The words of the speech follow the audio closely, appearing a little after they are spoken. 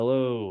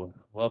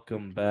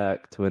welcome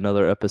back to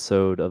another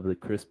episode of the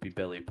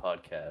CrispyBelly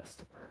podcast.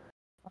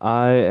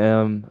 I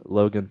am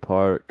Logan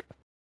Park,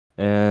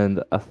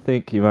 and I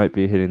think he might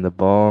be hitting the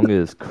bong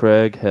is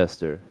Craig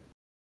Hester.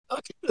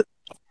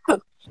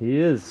 He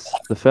is.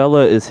 The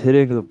fella is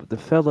hitting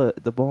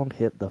the bong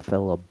hit the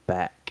fella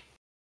back.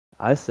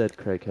 I said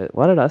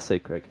Why did I say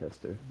Craig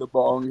Hester? The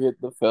bong hit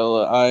the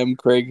fella. I am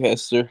Craig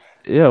Hester.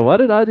 Yeah, why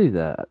did I do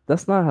that?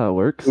 That's not how it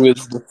works. Who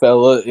is the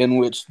fella in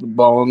which the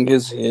bong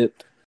is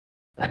hit?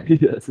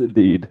 Yes,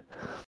 indeed.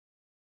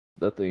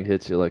 That thing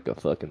hits you like a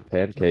fucking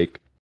pancake.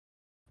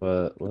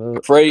 But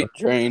Freight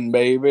train,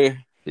 baby.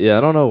 yeah,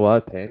 I don't know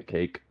why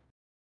pancake.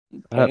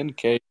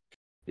 Pancake.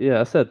 Yeah,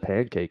 I said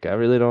pancake. I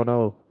really don't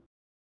know.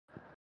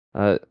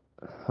 I,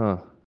 huh.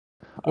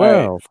 Alright.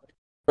 Well,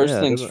 First yeah.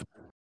 things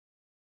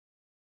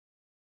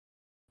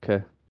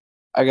Okay.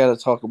 I gotta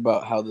talk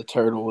about how the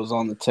turtle was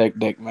on the tech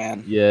deck,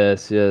 man.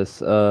 Yes.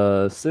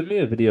 Send me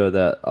a video of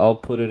that. I'll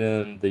put it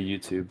in the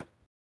YouTube.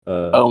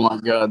 Oh my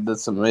god,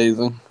 that's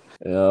amazing.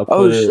 Yeah, I'll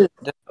Oh put it.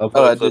 shit. I'll put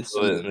Oh, a I clip did of see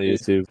it that. in the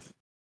YouTube.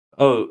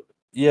 Oh,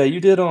 yeah, you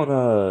did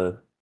on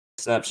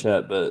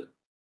Snapchat, but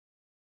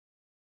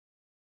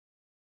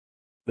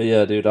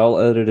yeah, dude, I'll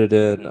edit it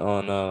in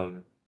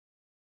on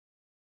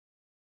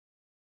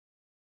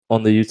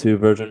the YouTube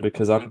version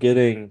because I've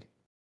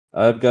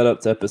got up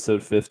to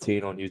episode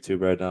 15 on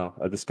YouTube right now.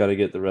 I just got to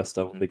get the rest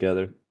of them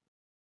together.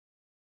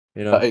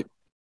 You know. Tight.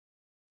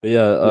 But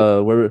yeah,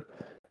 we're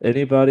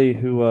anybody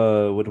who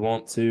would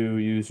want to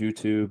use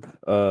YouTube,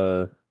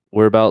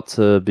 we're about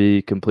to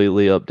be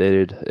completely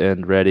updated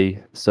and ready.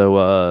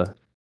 So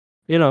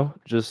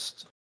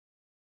just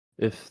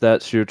if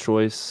that's your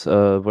choice,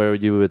 where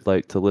you would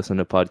like to listen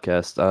to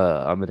podcasts,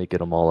 I'm gonna get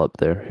them all up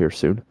there here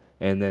soon,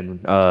 and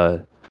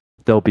then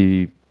they'll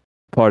be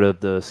part of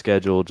the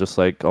schedule, just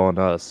like on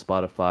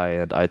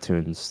Spotify and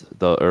iTunes,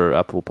 or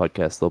Apple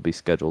Podcasts. They'll be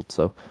scheduled.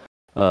 So,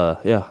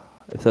 yeah,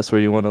 if that's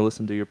where you want to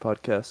listen to your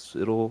podcasts,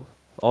 it'll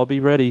all be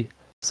ready.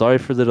 Sorry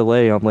for the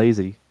delay. I'm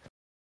lazy.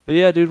 But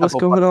yeah, dude, what's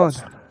Apple going on?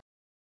 Podcast.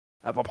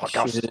 Apple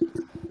Podcast. Shit.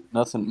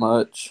 Nothing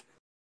much.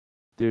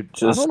 Dude, I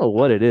Just don't know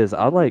what it is.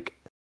 I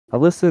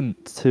listen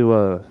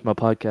to my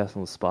podcast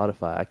on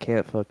Spotify. I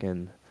can't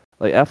fucking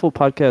like Apple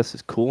Podcast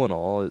is cool and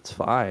all. It's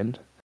fine.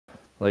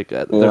 Like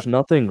yeah. there's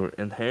nothing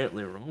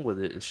inherently wrong with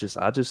it. It's just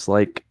I just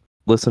like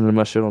listening to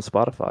my shit on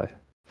Spotify.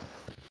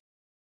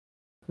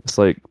 It's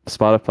like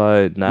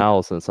Spotify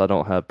now since I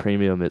don't have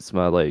premium, it's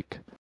my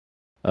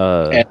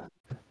uh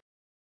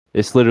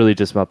it's literally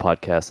just my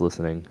podcast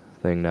listening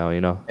thing now,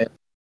 you know.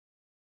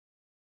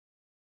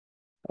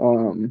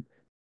 Um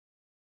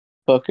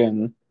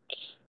fucking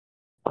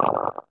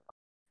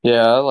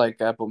yeah, I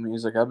like Apple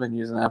Music. I've been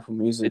using Apple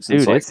Music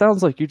since Dude, it like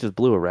sounds like you just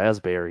blew a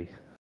raspberry.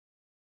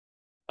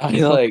 I The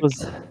fuck like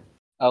was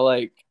I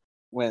like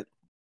went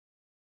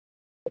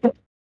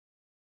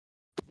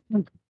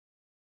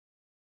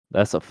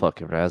That's a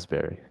fucking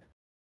raspberry.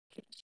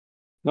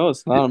 No,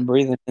 it's not. I'm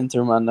breathing in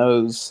through my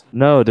nose.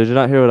 No, did you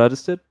not hear what I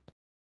just did?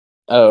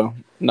 Oh,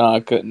 no, I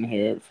couldn't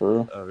hear it for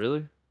real. Oh,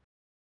 really?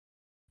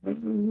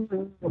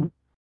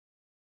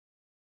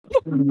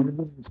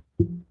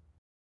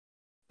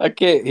 I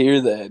can't hear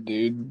that,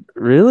 dude.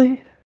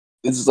 Really?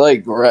 It's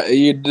like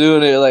you're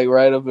doing it like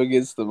right up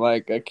against the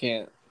mic. I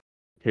can't.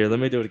 Here, let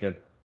me do it again.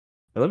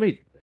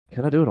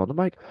 Can I do it on the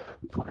mic?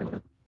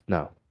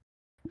 No.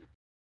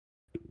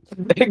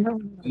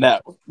 No.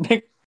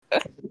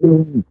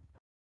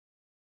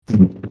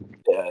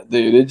 Yeah,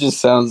 dude, it just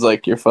sounds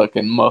like you're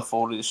fucking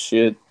muffled as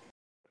shit.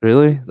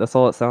 Really? That's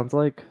all it sounds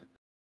like?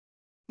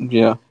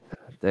 Yeah.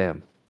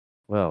 Damn.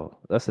 Well,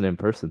 that's an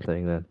in-person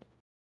thing then.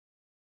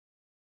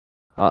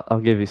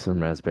 I'll give you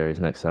some raspberries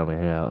next time we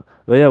hang out.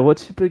 But yeah,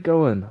 what's been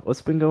going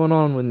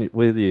on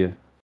with you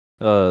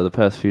the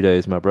past few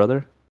days, my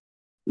brother?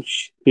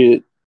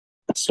 Shit.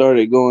 I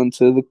started going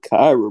to the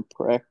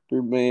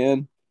chiropractor,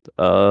 man.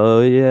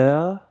 Oh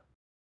yeah.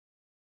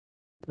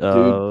 Dude,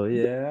 Oh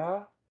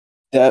yeah.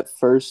 that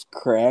first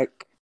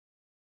crack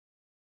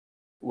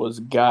was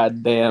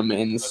goddamn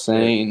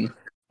insane.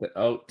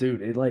 Oh, dude,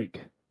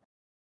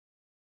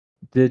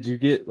 did you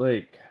get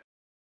I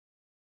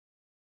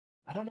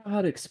don't know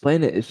how to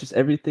explain it. It's just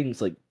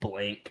everything's like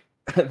blank.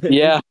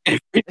 Yeah,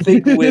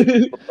 everything went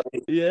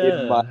blank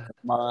in my Yeah.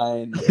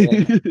 mind,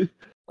 and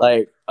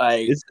like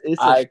It's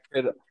a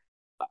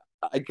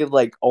I could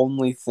like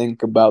only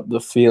think about the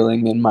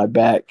feeling in my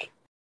back,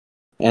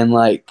 and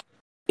like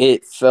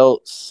it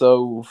felt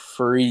so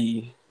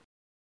free.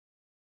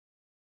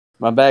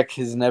 My back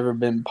has never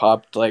been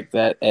popped like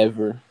that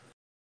ever.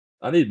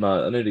 I need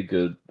a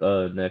good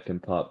neck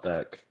and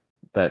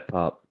back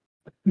pop.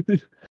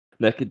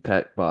 Neck and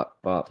pop.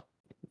 Back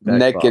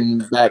Neck pop.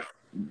 and back,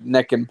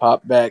 neck and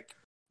pop back,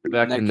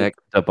 Back and neck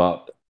to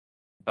pop.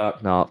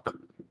 Pop knock.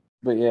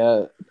 But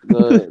yeah,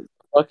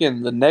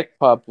 the neck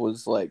pop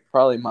was like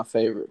probably my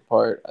favorite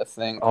part. I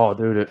think Oh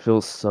dude, it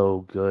feels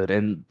so good.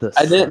 And the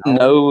I didn't sound.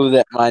 know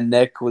that my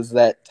neck was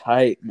that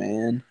tight,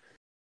 man.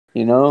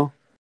 You know?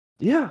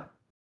 Yeah.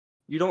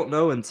 You don't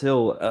know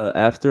until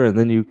after, and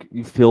then you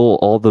feel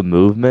all the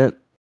movement,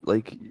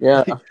 Like,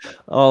 Yeah,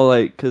 oh,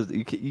 like, because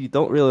you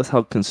don't realize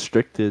how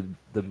constricted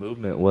the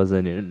movement was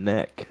in your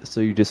neck,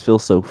 so you just feel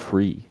so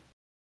free.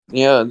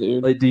 yeah,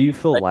 dude. Like, do you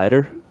feel Like,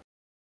 lighter?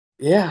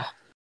 yeah,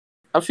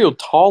 I feel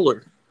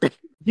taller.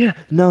 Yeah.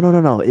 No, no,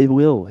 no, no. It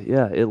will.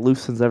 Yeah, it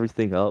loosens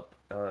everything up.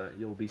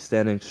 You'll be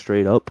standing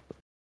straight up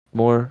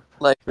more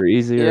Like, or yeah,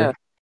 easier.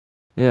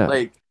 Yeah.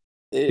 like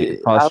I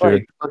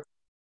Posture.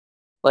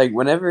 like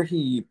whenever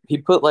he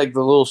put like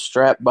the little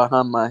strap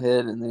behind my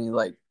head, and then he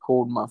like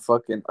pulled my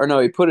fucking, or no,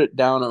 he put it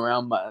down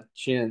around my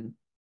chin,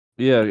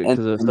 Yeah, and,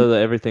 because and so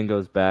that everything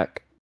goes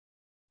back,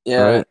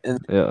 yeah, right? and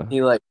Yeah.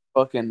 he like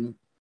fucking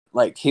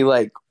like he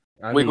like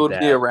I need wiggled me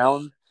that.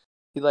 around.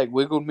 He like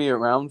wiggled me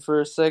around for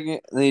a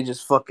second, and then he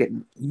just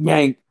fucking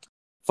yanked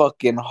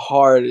fucking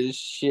hard as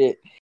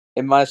shit,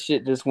 and my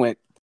shit just went.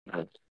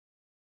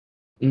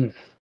 Mm.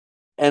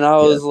 And I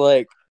Yeah. was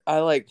like,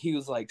 he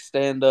was like,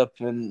 stand up,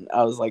 and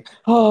I was like,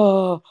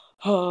 oh,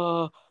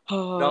 oh,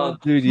 No, oh,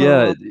 dude,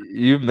 yeah, oh.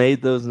 you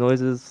made those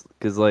noises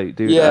because, like,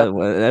 dude, Yeah, I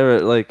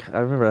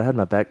remember I had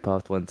my back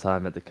popped one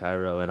time at the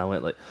Cairo, and I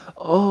went like,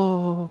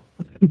 oh,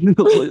 I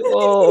was like, yeah,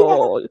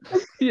 oh,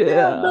 yeah,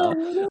 yeah,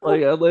 no,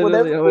 like I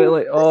whenever, literally, I went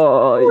like,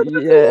 oh, whenever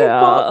he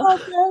popped yeah. my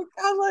back,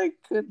 I like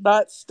could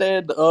not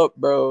stand up,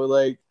 bro.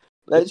 Like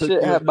It that took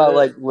shit you a had my minute.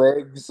 like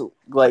legs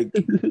like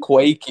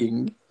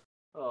quaking.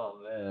 Oh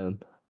man.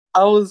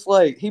 I was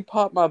like, he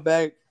popped my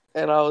back,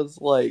 and I was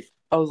like,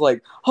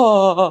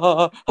 ha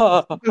ha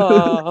ha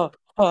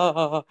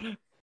ha,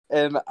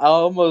 and I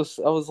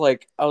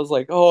was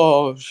like,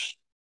 oh,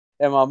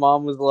 and my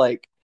mom was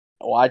like,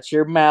 watch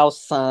your mouth,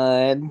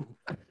 son.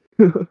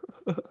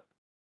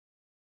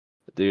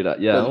 Dude,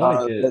 yeah, I But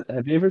want to get.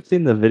 Have you ever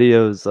seen the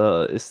videos?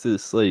 It's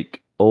this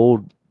like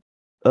old.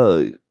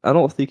 I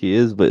don't think he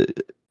is, but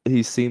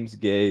he seems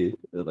gay,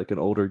 like an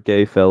older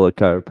gay fella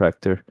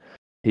chiropractor.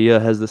 He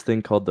has this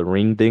thing called the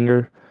ring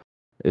dinger.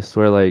 It's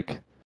where like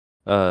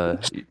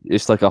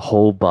it's like a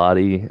whole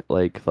body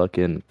like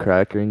fucking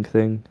crackering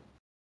thing.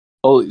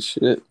 holy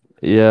shit,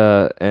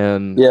 Yeah,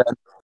 and yeah,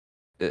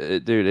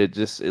 dude,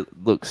 it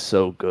looks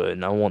so good,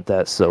 and I want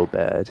that so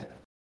bad.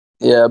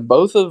 yeah.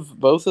 Both of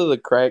the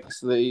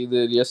cracks that he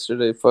did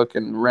yesterday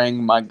fucking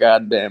rang my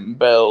goddamn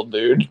bell,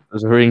 dude.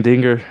 There's a ring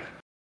dinger.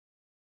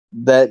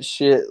 That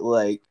shit,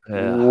 like,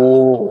 Yeah.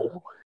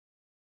 whoa,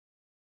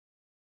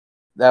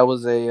 that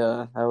was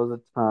a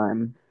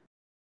time.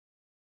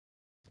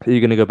 Are you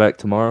gonna go back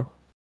tomorrow?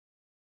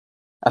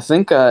 I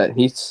think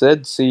he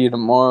said see you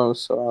tomorrow,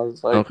 so I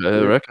was like, Okay, I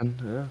yeah. reckon.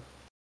 Yeah.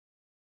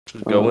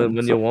 Just go in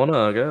when So you wanna,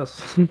 I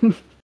guess.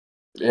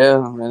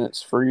 yeah, and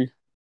it's free.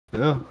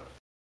 Yeah.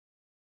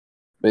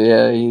 But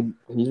yeah,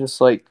 he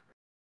just like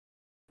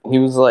he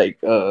was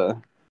like, did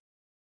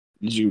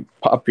you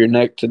pop your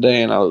neck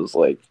today? And I was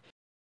like,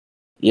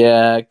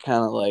 yeah, I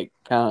kind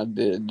of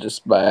did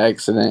just by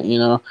accident, you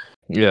know,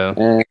 Yeah.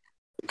 and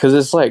because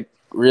it's like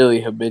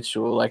really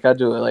habitual. Like I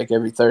do it like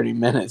every 30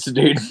 minutes,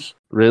 dude.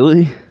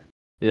 Really?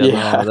 Yeah,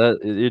 no,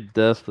 Yeah, you're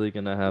definitely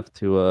gonna have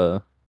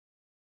to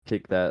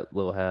kick that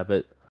little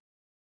habit.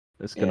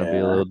 It's gonna be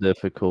a yeah. little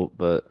difficult,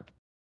 but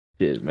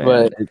shit, man,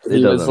 But it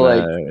doesn't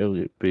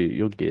matter.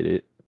 You'll get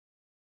it.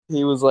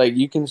 he was like,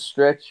 you can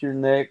stretch your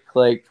neck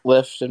like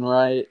left and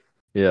right,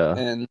 Yeah.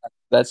 and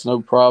that's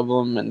no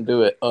problem, and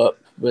do it up,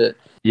 but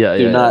Yeah,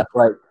 do yeah, yeah. not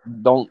like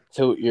don't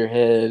tilt your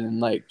head and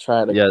like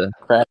try to Yeah,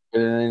 crack it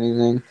or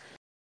anything.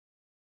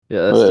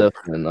 yeah, that's But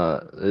definitely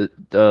not.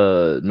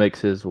 It makes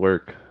his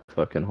work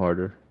fucking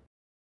harder.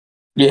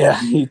 yeah,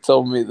 he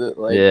told me that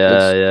like Yeah,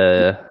 it's yeah,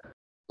 yeah.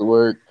 the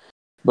work.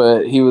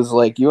 But he was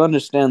like, you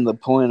understand the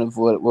point of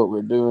what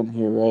we're doing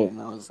here, right? And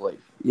I was like,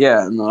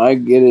 yeah, no, I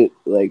get it.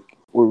 Like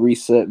we're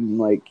resetting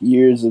like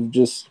years of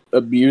just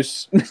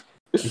abuse.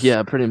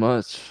 Yeah, pretty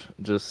much.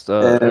 Just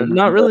And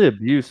not really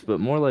abuse, but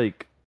more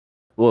like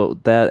well,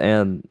 that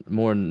and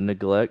more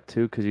neglect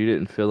too, because you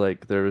didn't feel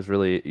like there was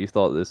really. You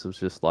thought this was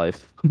just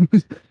life.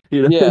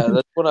 You know? yeah,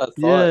 that's what I thought.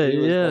 Yeah,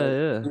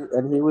 yeah,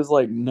 yeah. He was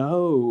like,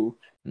 no.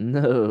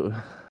 No.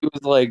 He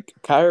was like,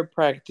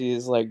 chiropractic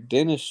is like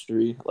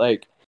dentistry.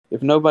 Like,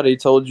 if nobody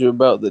told you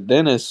about the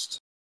dentist,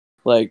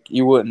 like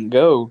you wouldn't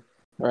go,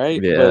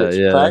 right? But Yeah, it's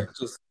yeah,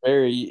 practiced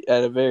very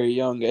at a very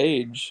young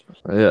age.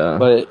 yeah.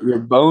 But your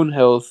bone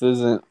health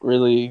isn't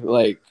really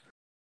like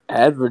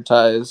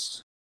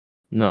advertised.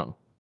 No.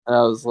 And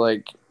I was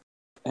like,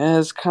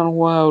 it's kind of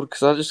wild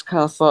because I just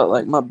kind of thought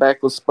like my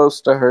back was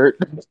supposed to hurt.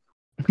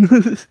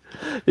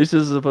 It's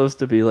just supposed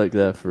to be like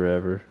that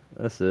forever.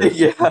 That's it. This is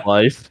Yeah.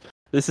 life.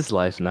 This is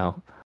life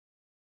now.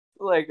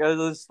 Like I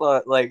just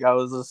thought like I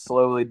was just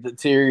slowly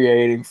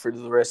deteriorating for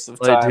the rest of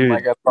Like, time. dude,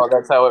 Like I thought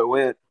that's how it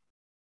went.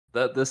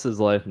 that this is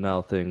life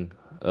now thing.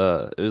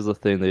 It was a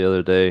thing the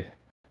other day.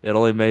 It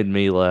only made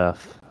me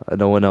laugh.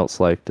 No one else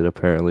liked it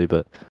apparently,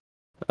 but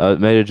I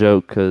made a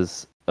joke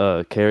because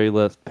Carrie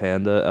left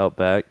Panda out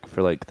back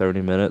for like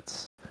 30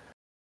 minutes,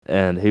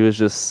 and he was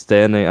just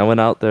standing. I went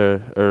out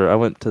there, or I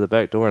went to the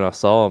back door and I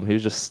saw him. He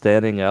was just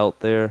standing out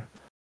there,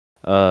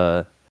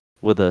 uh,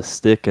 with a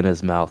stick in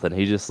his mouth, and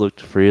he just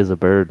looked free as a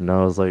bird. And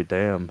I was like,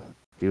 damn.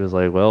 he was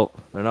like, "Well,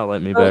 they're not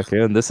letting me back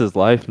in. This is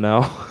life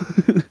now."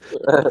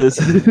 This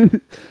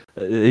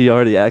he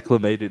already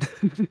acclimated.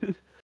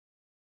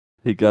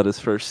 He got his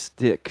first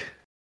stick.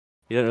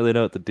 He didn't really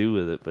know what to do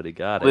with it, but he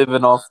got it.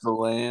 Living off the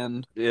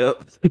land.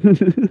 Yep.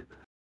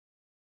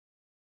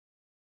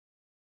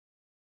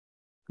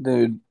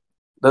 Dude,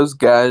 those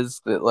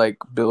guys that like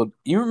build,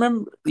 you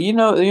remember, you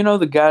know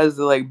the guys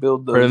that like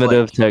build those like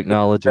Primitive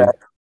technology.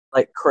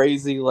 like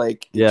crazy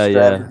like Yeah,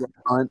 yeah,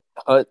 extravagant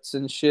huts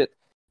and shit.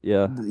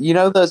 yeah, You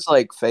know that's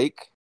like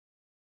fake.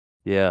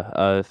 yeah.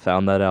 I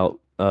found that out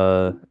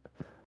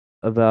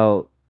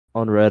about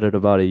on Reddit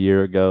about a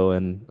year ago,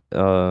 and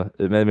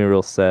it made me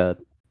real sad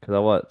because I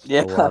watched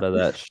Yeah, a lot of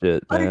that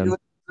shit, like man.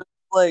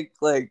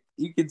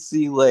 you could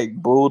see like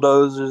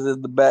bulldozers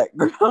in the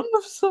background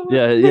of some of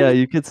Yeah, yeah. it.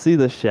 You could see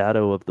the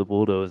shadow of the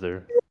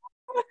bulldozer.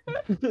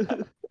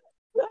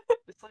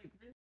 It's like,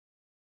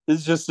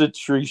 It's just a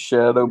tree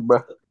shadow, bro.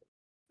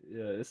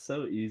 yeah, it's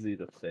so easy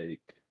to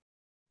fake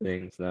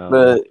things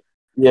nowadays. But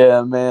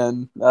yeah,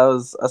 man, I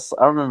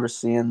remember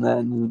seeing that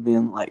and just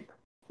being like,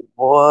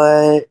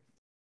 what?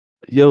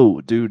 Yo,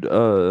 dude,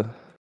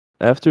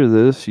 after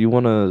this, you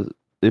wanna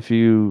if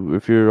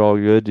you're all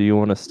good, do you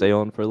wanna stay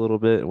on for a little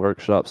bit and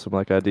workshop some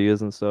like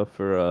ideas and stuff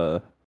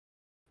for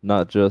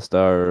not just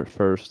our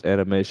first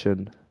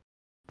animation,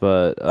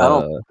 but I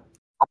don't.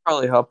 I'll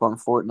probably hop on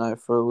Fortnite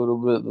for a little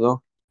bit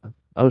though.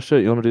 oh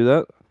shit, you wanna do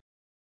that?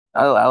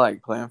 I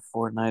like playing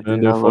Fortnite,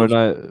 And dude. do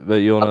Fortnite, but I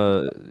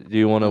do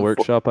you wanna love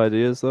workshop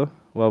ideas though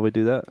while we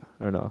do that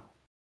or no?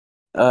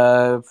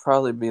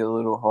 probably be a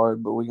little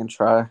hard, but we can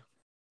try.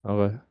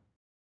 Okay.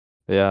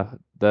 Yeah,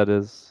 that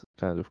is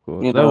kind of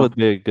cool. You That know, would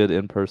be a good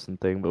in-person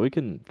thing, but we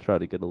can try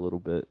to get a little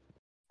bit.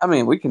 I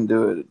mean, we can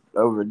do it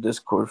over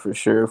Discord for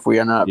sure if we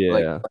are not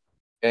like Yeah.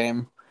 playing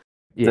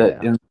a game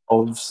that Yeah.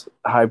 involves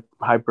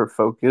hyper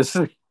focus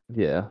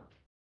Yeah.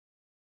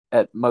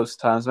 at most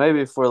times.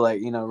 Maybe if we're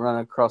like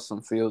running across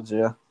some fields,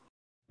 yeah.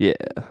 Yeah.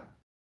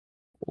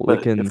 We But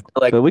if can, we're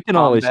like but we can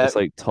always just combat,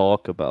 like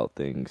talk about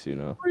things, you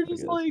know. we're I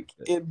just guess like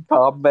in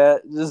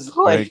combat, just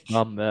we're in like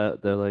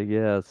combat. They're like,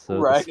 yeah, so the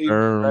riding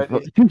sperm. riding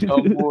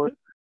snowboard,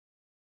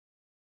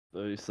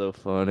 That'd be so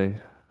funny.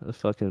 The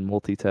fucking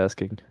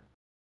multitasking.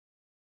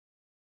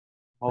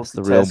 That's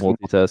the real multitasking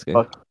multitasking.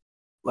 fuck,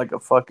 like a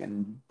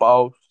fucking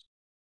boss.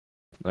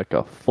 Like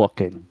a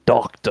fucking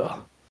doctor.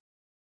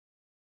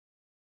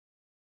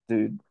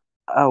 Dude,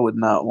 I would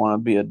not want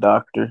to be a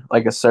doctor,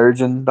 like a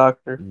surgeon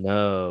doctor.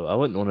 No, I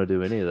wouldn't want to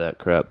do any of that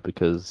crap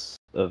because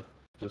of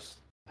just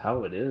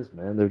how it is,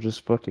 man. They're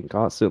just fucking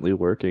constantly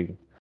working,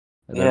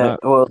 and they're Yeah,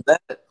 not well,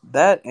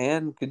 that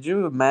and could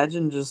you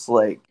imagine just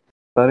like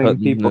cutting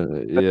cutting. people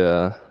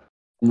Yeah,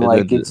 and and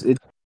like then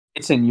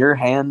it's in your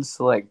hands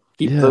to like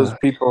keep those yeah,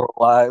 people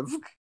alive?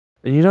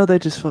 and you know they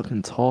just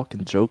fucking talk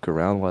and joke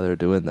around while they're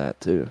doing that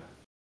too,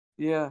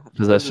 Yeah,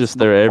 because they're that's just just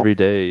their normal.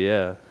 everyday.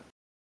 Yeah,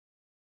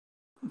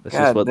 that's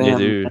just God what they damn,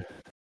 do.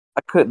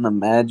 I couldn't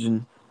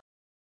imagine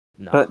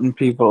Nah, cutting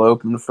people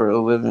open for a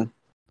living.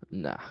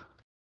 nah.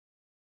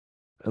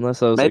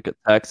 Unless I was Maybe like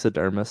a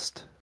taxidermist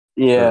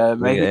for yeah, like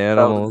maybe if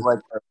I was animals. like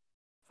a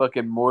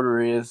fucking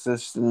mortuary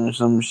assistant or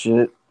some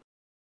shit.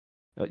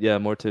 Yeah,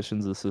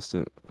 mortician's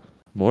assistant.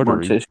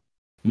 Mortary. Mortician,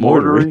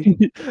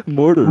 Mortary.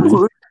 mortuary,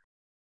 Mortary.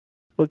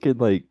 Fucking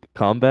like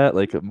combat,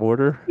 like a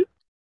mortar.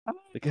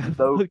 Like a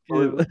no fucking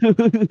clue.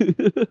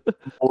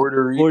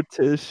 Mortuary,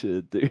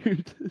 mortician,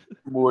 dude.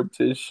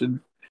 mortician,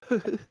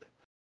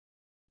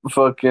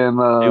 fucking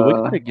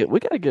Dude, we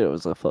gotta get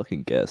as a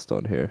fucking guest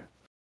on here.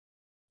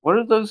 what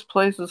are those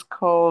places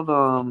called?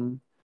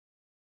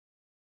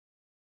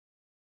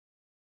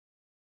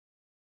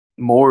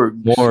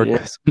 Morgues. Yeah,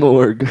 Morgue.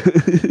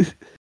 Morgue.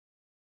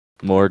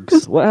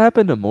 Morgues. What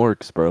happened to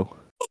morgues, bro?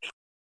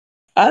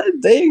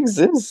 they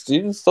exist.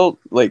 You just don't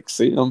like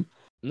see them.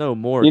 No, You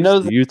Morgs, know?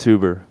 the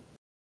YouTuber.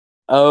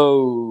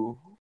 Oh,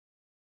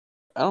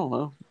 I don't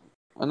know.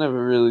 I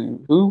never really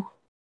who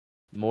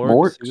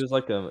Morgs, he Morgs. was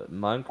like a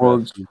Minecraft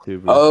Morgs. YouTuber, you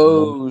know?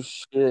 Oh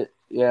shit!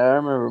 Yeah, I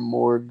remember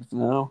Morgs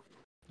now.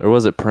 Or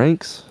was it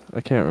pranks?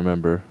 I can't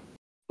remember.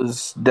 It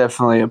was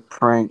definitely a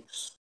prank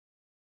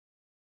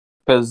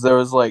because there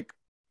was like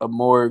a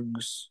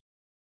Morg's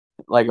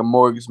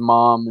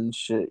mom and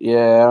shit. Yeah,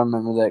 I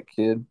remember that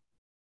kid.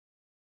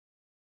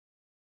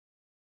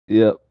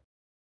 Yep.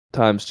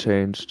 Times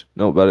changed.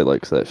 Nobody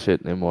likes that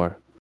shit anymore.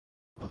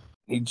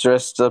 He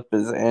dressed up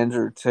as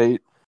Andrew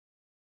Tate.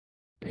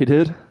 He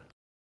did?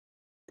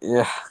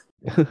 Yeah.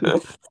 Dude,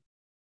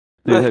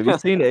 have you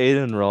seen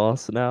Aiden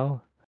Ross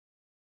now?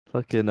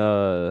 Fucking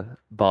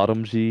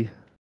Bottom G.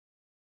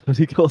 What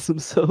he calls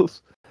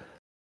himself.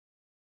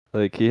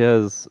 Like he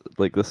has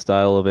like the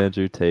style of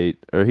Andrew Tate,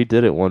 or he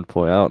did at one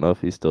point. I don't know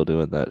if he's still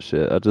doing that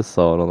shit. I just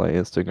saw it on like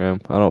Instagram.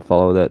 I don't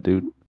follow that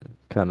dude.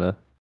 Kind of.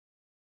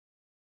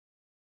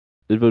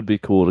 It would be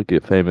cool to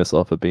get famous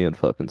off of being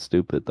fucking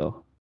stupid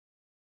though,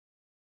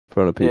 in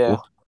front of Yeah,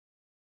 people.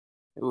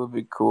 it would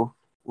be cool.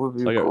 Would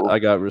So be I cool.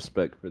 got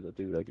respect for the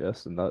dude, I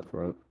guess, and not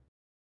front.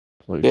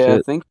 Like Yeah, I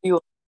shit. think he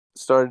like,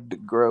 started to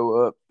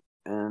grow up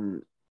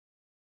and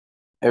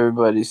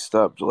everybody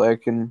stopped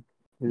liking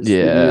his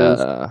videos.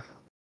 Yeah.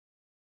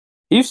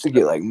 He used to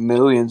get like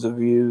millions of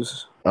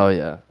views. Oh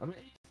yeah. I mean,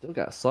 he still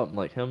got something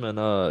like him and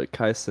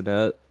Kai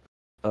Cenat.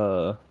 You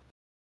know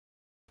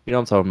what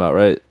I'm talking about,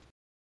 right?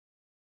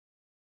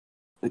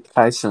 Like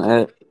Tyson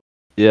Ed.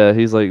 Yeah,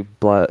 he's like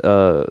black,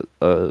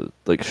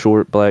 like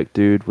short black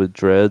dude with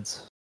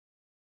dreads.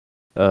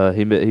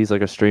 He's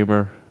like a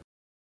streamer.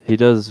 He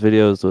does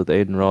videos with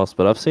Aiden Ross,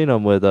 but I've seen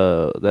him with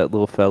that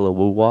little fella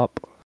Woo Wop.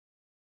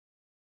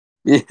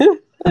 Yeah.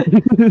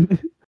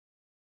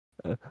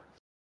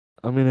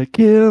 I'm gonna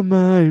kill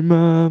my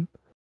mom.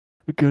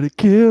 I'm gonna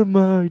kill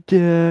my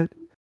dad.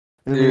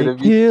 I'm Dude, gonna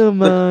have you kill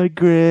my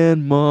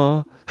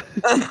grandma.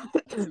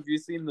 have you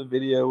seen the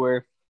video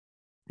where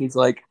he's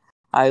like,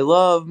 I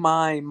love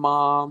my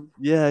mom.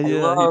 Yeah, I yeah, he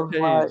love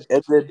my changed.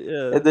 and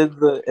Yeah. then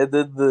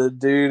the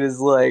dude is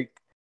like,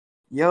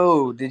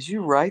 yo, did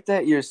you write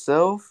that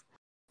yourself?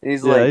 And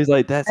he's Yeah, like, he's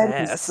like, that's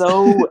that is ass.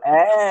 so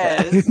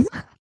ass.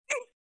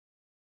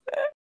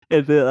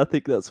 And then I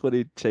think that's when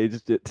he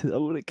changed it to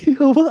I'm gonna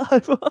kill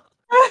my mom.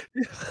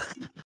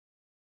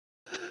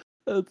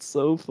 That's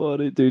so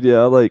funny, dude.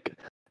 Yeah, like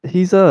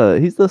he's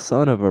the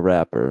son of a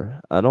rapper.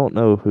 I don't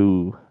know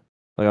who.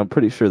 Like I'm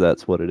pretty sure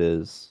that's what it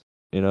is,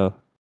 you know?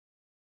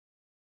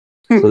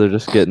 So they're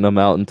just getting them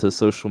out into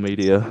social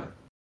media.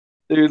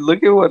 Dude,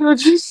 look at what I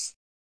just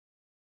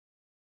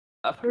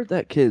I've heard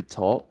that kid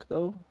talk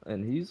though,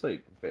 and he's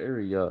like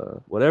very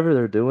whatever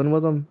they're doing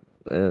with him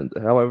and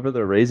however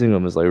they're raising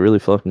him is like really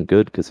fucking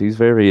good because he's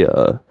very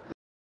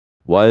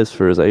wise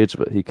for his age,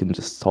 but he can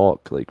just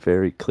talk like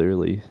very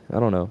clearly. I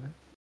don't know.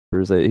 For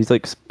his age. He's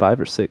like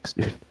 5 or 6,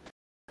 dude.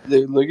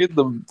 dude, look at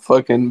the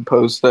fucking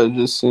post I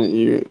just sent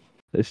you.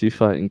 If you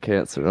fighting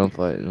cancer, I'm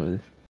fighting with you.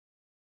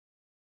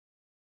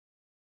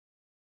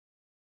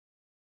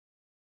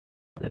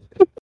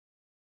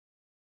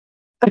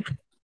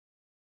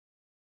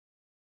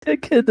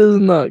 That kid does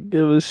not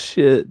give a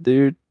shit,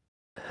 dude.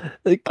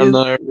 That I kid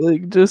know.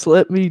 like just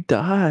let me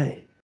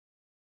die.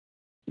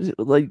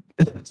 Like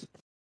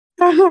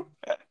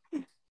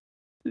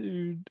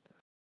dude.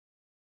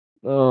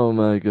 Oh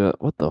my god.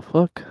 What the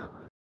fuck?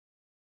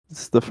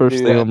 It's the first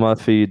Dude, thing on my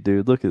feed,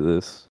 dude. Look at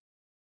this.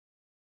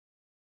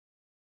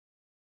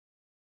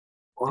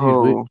 Dude,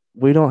 we whoa.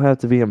 we don't have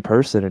to be in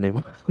person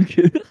anymore.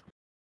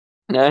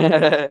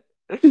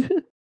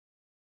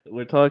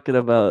 We're talking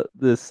about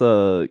this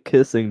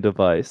kissing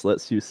device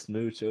lets you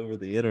smooch over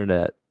the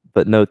internet,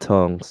 but no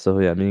tongue. So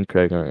yeah, me and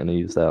Craig aren't gonna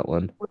use that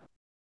one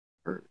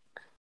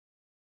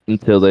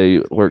until they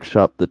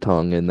workshop the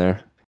tongue in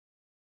there.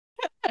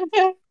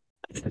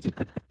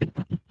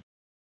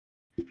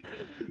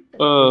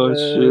 Oh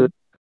shit. Man.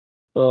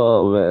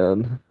 Oh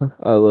man.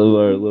 I love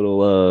our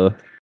little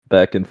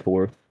back and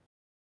forth.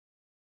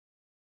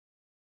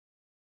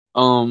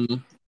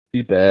 Um.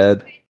 Be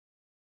bad.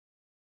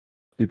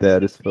 Be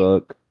bad as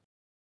fuck.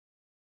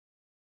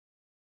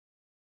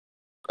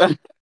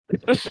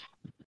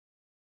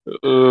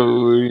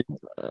 Oh,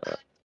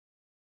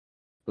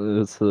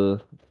 It's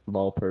a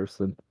small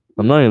person.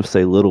 I'm not even gonna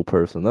say little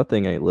person. That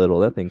thing ain't little.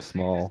 That thing's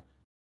small.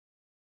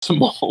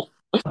 small.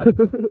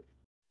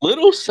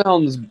 Little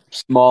sounds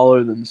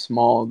smaller than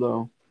small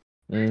though.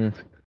 mm,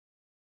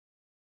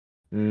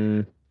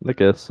 mm, I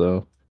guess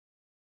so.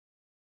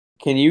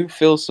 Can you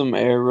fill some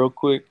air real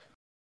quick?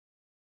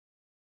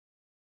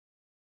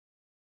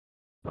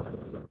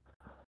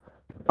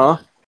 Huh?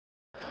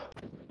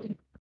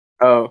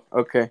 Oh,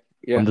 okay. I'm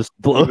Yeah. just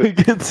You bet. blowing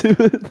into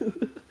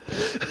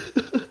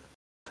it.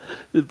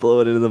 Just blow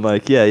it into the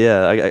mic. Yeah,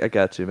 yeah, I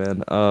got you,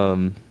 man.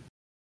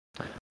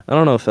 I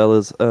don't know,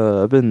 fellas.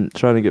 I've been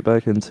trying to get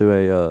back into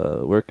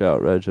a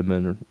workout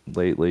regimen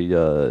lately.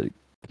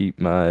 Keep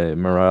my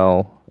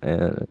morale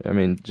and I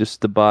mean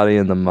just the body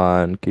and the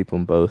mind, keep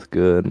them both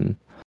good and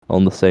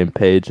on the same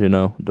page. You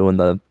know, doing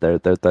their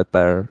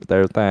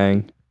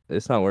thing.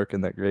 It's not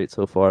working that great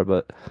so far,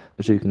 but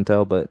as you can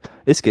tell, but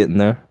it's getting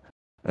there.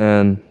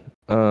 And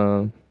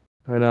right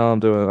now I'm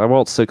doing. I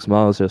walked 6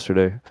 miles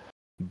yesterday,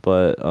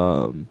 but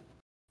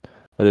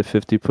I did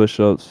 50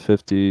 push-ups,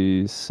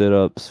 50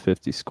 sit-ups,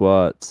 50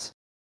 squats,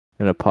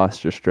 and a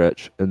posture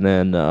stretch. And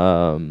then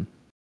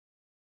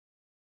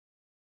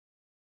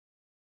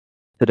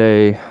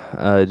today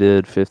I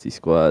did 50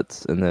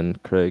 squats, and then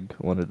Craig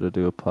wanted to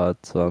do a pod,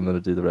 so I'm gonna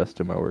do the rest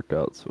of my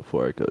workouts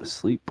before I go to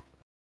sleep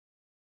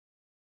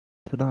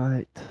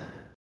tonight.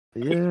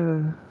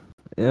 Yeah,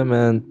 yeah,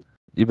 man.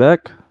 You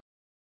back?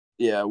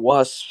 Yeah,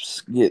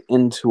 wasps get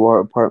into our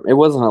apartment. It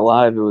wasn't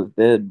alive, it was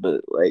dead,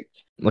 but like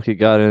Like he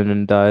got in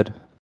and died.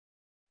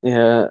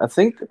 yeah, I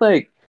think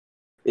like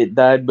it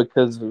died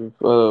because of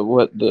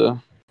what the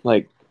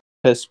like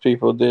pest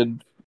people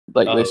did.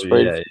 Like they Oh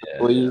sprayed yeah, for yeah, yeah.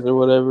 fleas or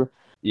whatever.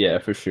 Yeah,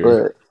 for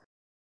sure.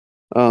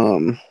 But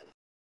um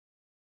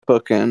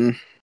fucking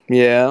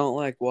yeah, I don't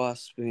like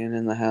wasps being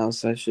in the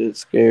house. That shit's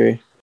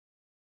scary.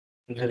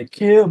 I'm gonna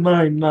kill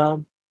my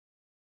mom.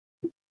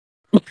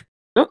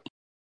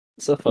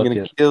 So I'm gonna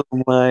fucking. kill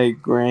my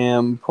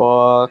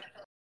grandpa.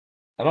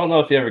 I don't know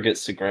if he ever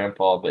gets to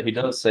grandpa, but he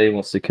does say he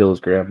wants to kill his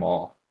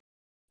grandma.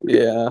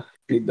 Yeah.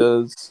 He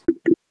does.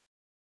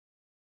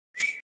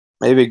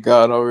 Maybe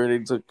God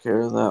already took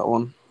care of that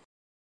one.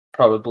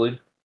 Probably.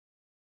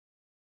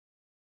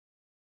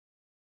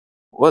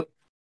 What?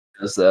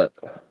 Is that?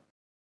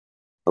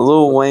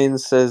 Lil Wayne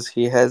says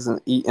he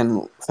hasn't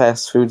eaten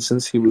fast food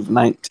since he was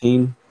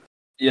 19.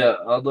 Yeah,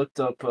 I looked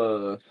up,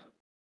 or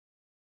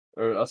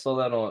I saw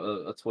that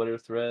on a Twitter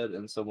thread,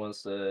 and someone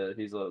said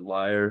he's a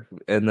liar,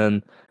 and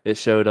then it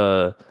showed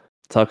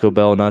Taco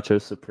Bell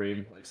Nacho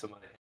Supreme, like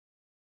somebody.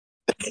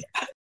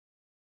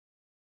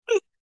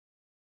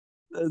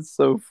 That's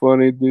so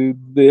funny,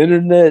 dude. The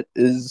internet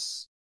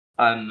is.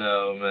 I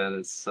know, man.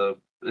 It's so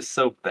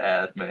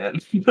bad, man,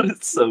 but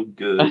it's so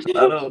good. I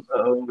don't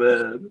know,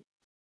 man.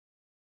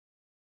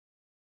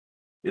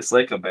 It's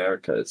like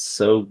America. It's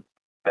so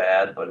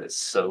bad, but it's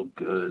so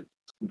good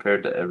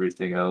compared to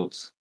everything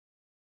else.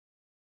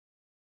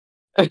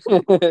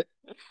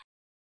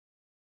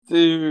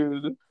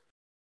 Dude.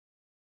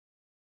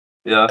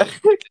 Yeah.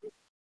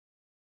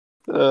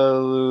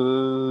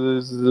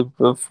 This is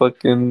a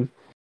fucking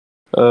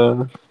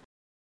uh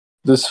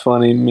this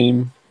funny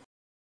meme.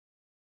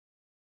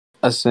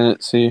 I sent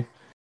it to you.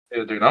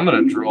 Yeah, dude, I'm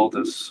gonna draw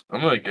this.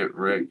 I'm gonna get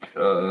Rick.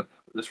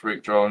 This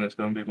Rick drawing is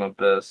gonna be my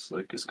best.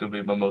 Like, it's gonna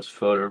be my most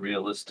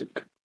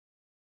photorealistic.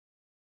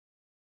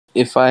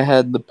 If I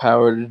had the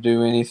power to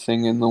do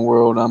anything in the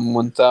world, I'm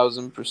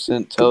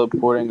 1000%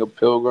 teleporting a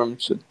pilgrim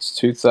to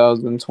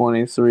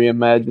 2023.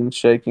 Imagine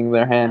shaking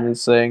their hand and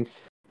saying,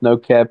 "No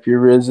cap, your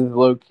Riz is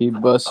low key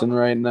bussing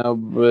right now,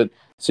 but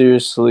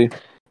seriously,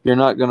 you're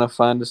not gonna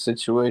find a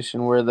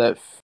situation where that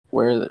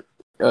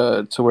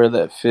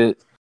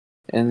fit."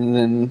 And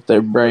then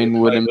their brain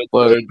would I would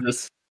implode. turn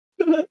this.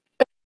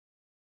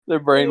 Their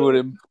brain would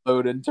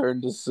implode and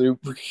turn to soup.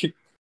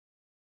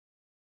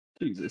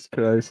 Jesus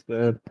Christ,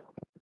 man.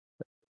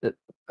 It,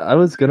 I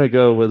was gonna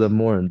go with a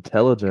more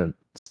intelligent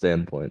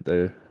standpoint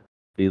there.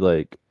 Be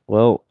like,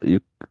 well, you're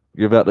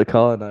about to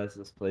colonize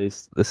this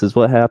place. This is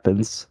what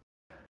happens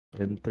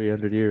in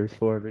 300 years,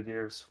 400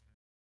 years.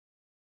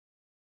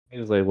 He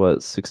was like,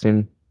 what,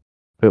 16,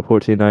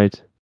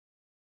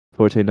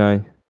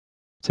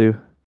 1492,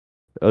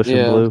 Ocean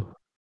Yeah, Blue.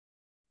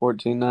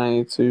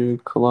 1492,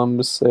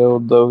 Columbus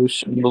sailed the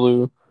ocean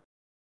blue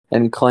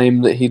and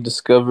claimed that he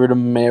discovered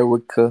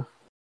America.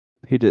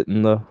 He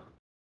didn't though.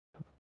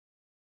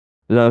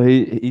 No,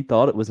 he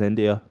thought it was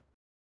India.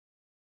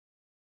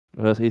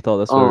 He thought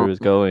that's where he Um, was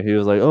going. He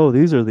was like, "Oh,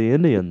 these are the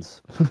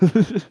Indians."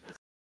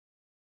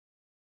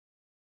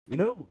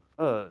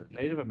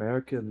 Native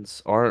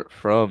Americans aren't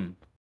from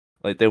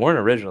like they weren't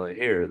originally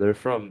here. They're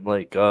from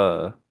like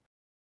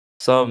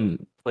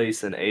some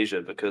place in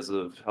Asia because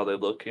of how they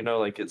look.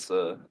 Like it's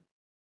I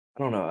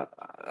don't know.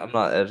 I'm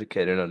not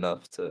educated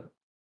enough to.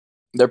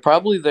 they're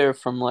probably there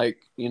from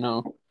you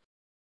know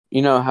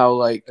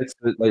how It's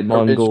like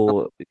original.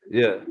 Mongol.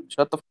 Yeah.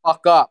 Shut the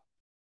fuck up.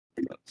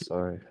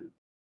 Sorry.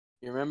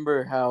 You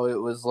remember how it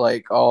was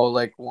like all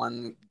like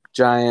one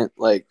giant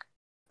Pangea.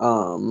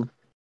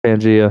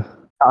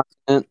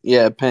 continent?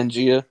 Yeah,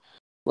 Pangea.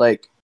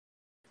 Like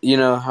you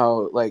know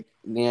how like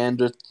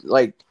Native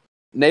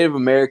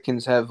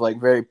Americans have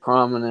like very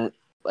prominent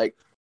like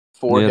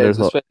foreheads,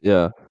 Neanderthal. especially.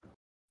 Yeah.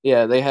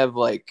 Yeah, they have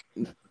like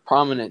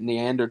prominent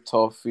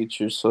Neanderthal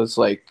features, so it's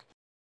like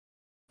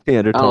I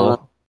don't know.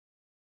 Neanderthal.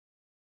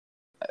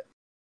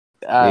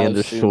 I Neander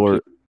assume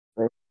short.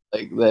 people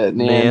like that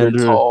Neander.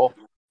 Neanderthal,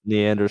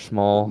 Neander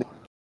small.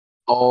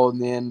 all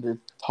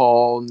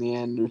Neanderthal,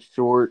 Neander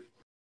short,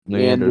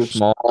 Neander Neander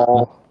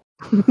small.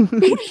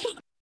 small.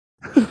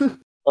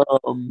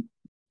 Um,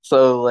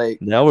 so like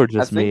Now we're I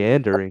just think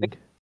meandering.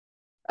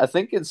 I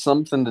think it's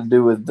something to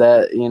do with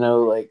that.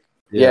 Like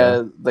Yeah.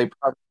 yeah, they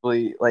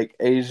probably like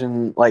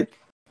Asian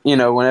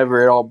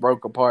whenever it all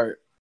broke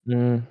apart,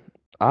 Mm, it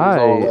was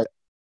all I like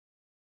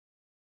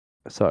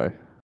sorry.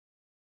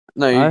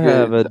 no, you're I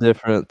have a good.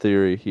 different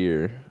theory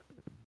here.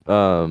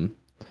 Um,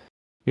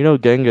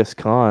 Genghis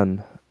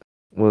Khan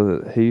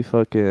was he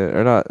fucking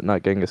or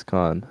not Genghis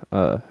Khan.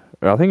 Or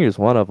I think he was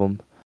one of them,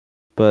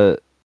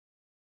 but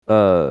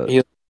uh He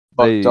fucked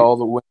they all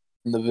the women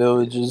in the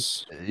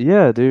villages.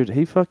 yeah, dude,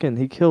 he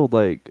killed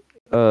like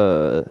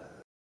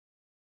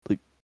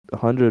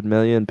 100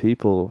 million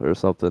people or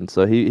something.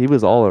 So he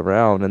was all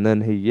around, and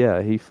then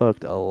he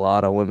fucked a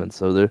lot of women.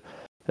 So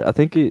I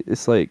think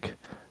it's like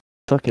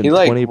fucking He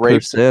like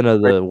raped 20%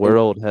 of the and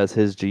world has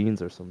his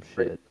genes or some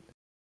shit.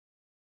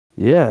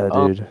 Yeah,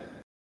 um dude.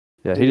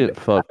 Yeah, he dude, didn't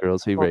fuck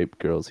girls. He raped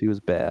girls. He was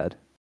bad.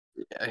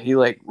 he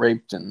like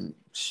raped and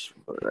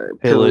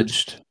pillaged.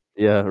 Pillaged.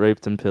 Yeah,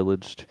 raped and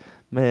pillaged.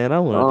 Man, I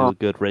want to do Um, a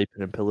good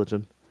raping and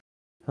pillaging.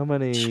 How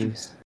many?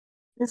 Jesus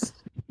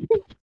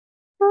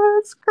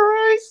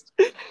Christ.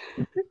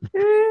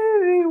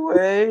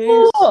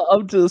 Anyways, Oh,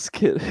 I'm just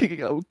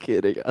kidding. I'm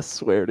kidding. I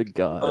swear to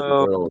God,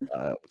 um, bro.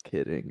 I'm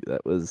kidding.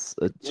 That was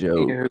a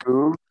joke.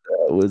 anywho,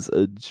 That was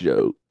a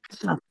joke.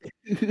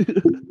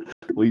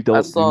 We I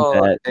don't do saw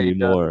that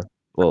anymore.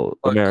 Well,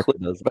 a America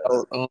clip does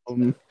that.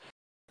 about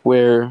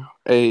where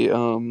a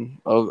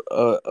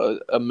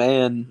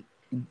man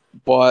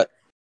bought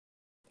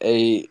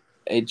a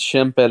a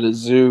chimp at a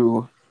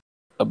zoo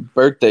a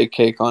birthday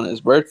cake on his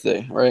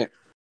birthday, right?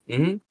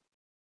 Mm-hmm.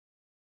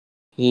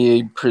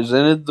 He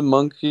presented the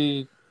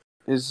monkey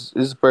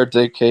his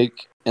birthday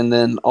cake, and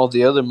then all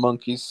the other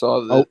monkeys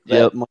saw Oh,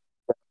 that yep.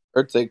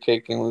 birthday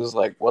cake and was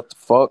like, "What the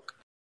fuck?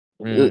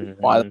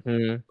 Why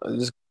Mm-hmm.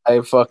 this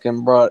guy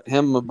fucking brought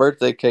him a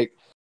birthday cake?"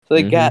 So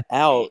they Mm-hmm. got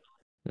out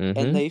and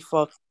Mm-hmm. they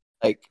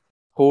like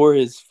tore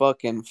his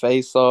fucking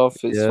face off,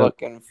 his Yep.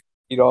 fucking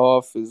feet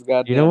off, his You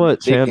know goddamn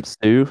what dick chimps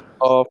do?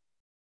 off.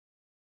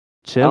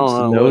 I don't Chimps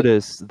know what.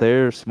 notice,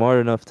 they're smart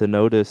enough to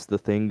notice the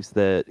things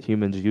that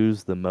humans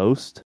use the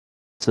most.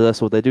 So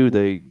that's what they do.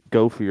 They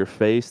go for your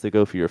face, they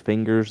go for your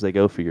fingers, they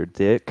go for your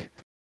dick.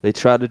 They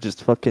try to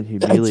just fucking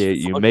That's humiliate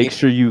you. fucking. Make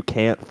sure you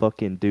can't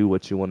fucking do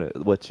what you want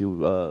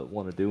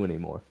to do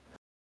anymore.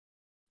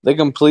 They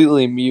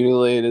completely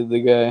mutilated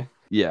the guy.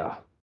 Yeah.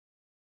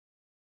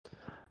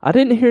 I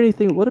didn't hear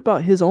anything. What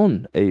about his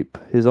own ape,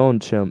 his own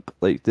chimp?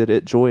 Like, did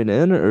it join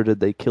in, or did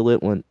they kill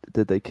it when?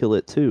 Did they kill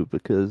it too?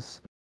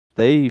 Because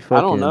I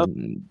don't know.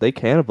 they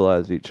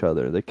cannibalize each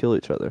other. They kill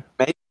each other.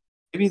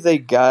 Maybe they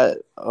got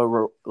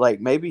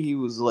like maybe he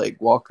was like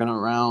walking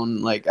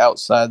around like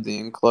outside the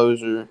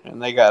enclosure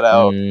and they got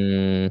out.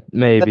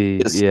 Maybe,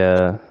 It's,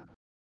 yeah.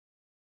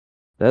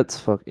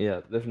 That's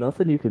yeah. There's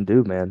nothing you can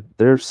do, man.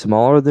 They're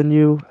smaller than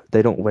you.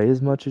 They don't weigh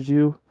as much as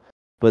you,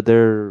 but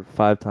they're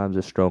 5 times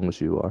as strong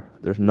as you are.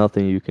 There's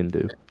nothing you can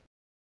do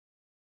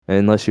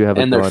unless you have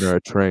a and they're gun or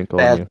a trank on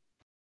fat. you.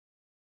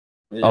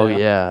 Oh Yeah,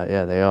 yeah,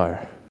 yeah, they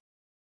are.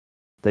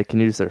 They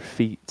can use their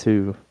feet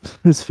too,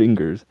 his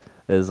fingers,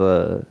 as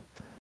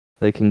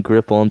they can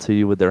grip onto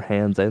you with their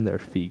hands and their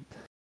feet.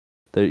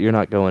 You're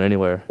not going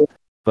anywhere.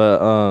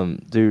 But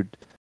dude,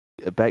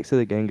 back to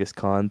the Genghis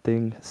Khan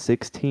thing.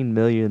 16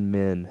 million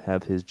men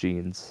have his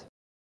genes.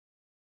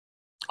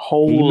 He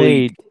holy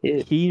made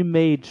shit. he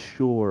made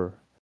sure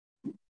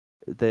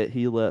that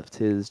he left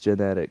his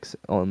genetics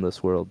on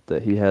this world,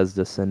 that he has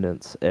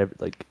descendants. I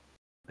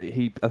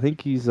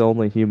think he's the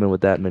only human with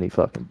that many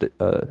fucking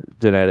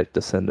genetic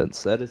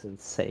descendants. That is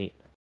insane,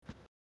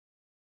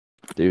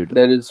 dude.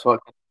 That is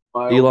fucking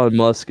wild. Elon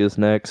Musk is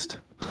next.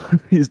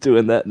 He's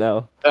doing that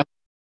now. He's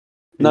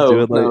No,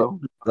 doing like no,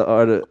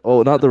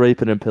 the not the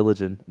raping and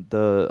pillaging,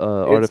 the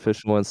it's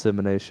artificial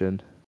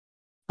insemination.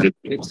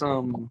 it's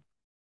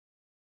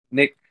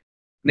Nick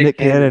Nick Nick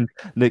Cannon.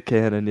 Cannon, Nick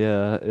Cannon,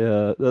 yeah,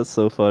 yeah, that's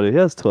so funny. He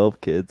has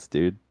 12 kids,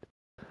 dude.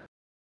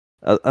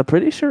 I'm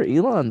pretty sure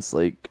Elon's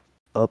like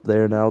up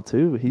there now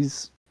too.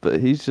 But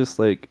he's just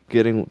like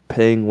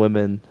paying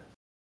women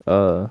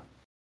uh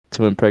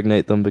to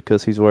impregnate them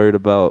because he's worried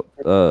about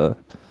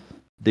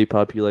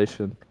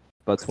depopulation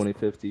by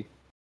 2050.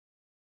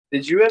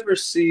 Did you ever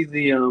see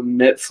the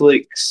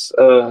Netflix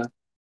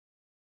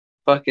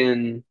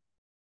fucking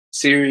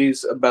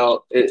series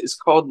about it's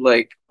called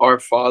like Our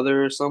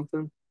Father or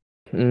something?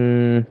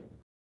 Mm,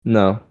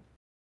 no,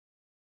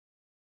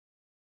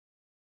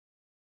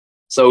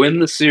 So in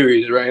the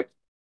series, right?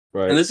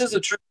 And right. this is a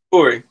true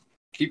story.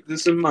 Keep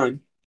this in mind.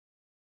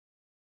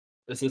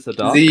 Is this a The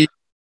doc?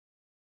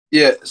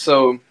 Yeah,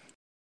 so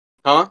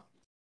huh?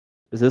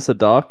 Is this a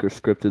doc or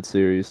scripted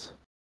series?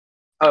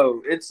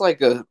 Oh, it's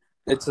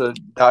a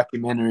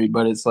documentary,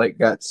 but it's like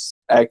got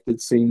acted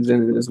scenes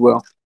in it as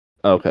well.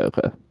 Okay,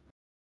 okay.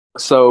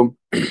 So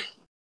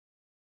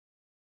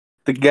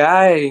the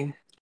guy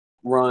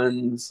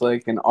runs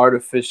like an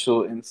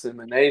artificial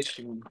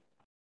insemination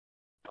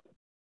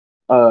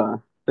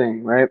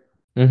thing, right?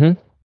 Mm-hmm.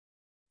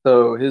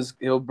 So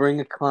he'll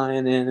bring a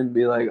client in and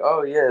be like,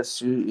 "Oh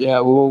yes, yeah,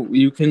 well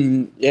you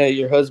can, yeah,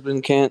 your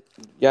husband can't,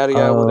 yada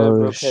yada,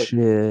 whatever, Oh okay."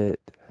 shit.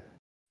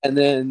 And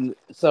then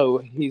so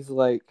he's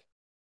like,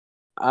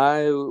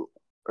 I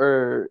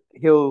or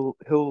he'll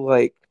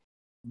like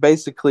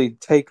basically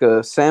take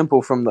a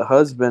sample from the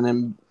husband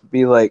and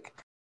be like,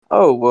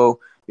 "Oh, well,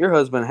 your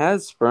husband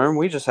has sperm.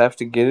 We just have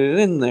to get it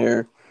in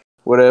there,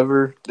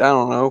 whatever. I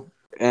don't know."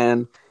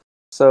 And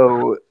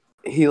so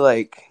he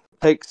like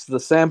takes the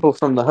sample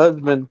from the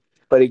husband,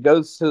 but he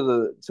goes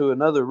to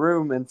another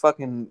room and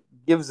fucking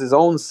gives his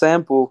own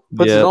sample,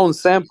 puts his Yep. own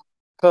sample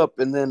cup,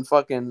 and then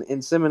fucking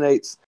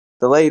inseminates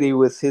the lady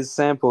with his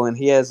sample, and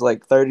he has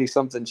like 30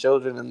 something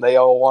children, and they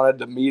all wanted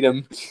to meet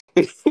him.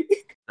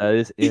 That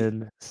is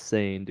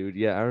insane, dude.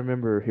 Yeah, I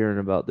remember hearing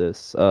about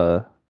this.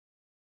 Yeah,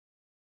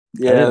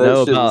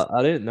 that shit was.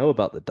 I didn't know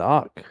about the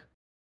doc.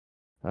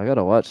 I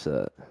gotta watch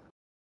that.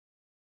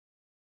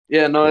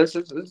 Yeah, no, it's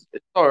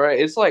all right.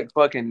 It's like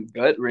fucking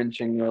gut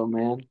wrenching though,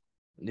 man.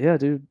 Yeah,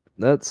 dude,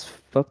 that's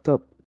fucked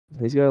up.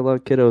 He's got a lot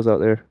of kiddos out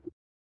there.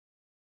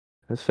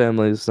 His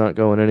family's not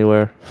going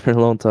anywhere for a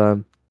long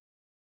time.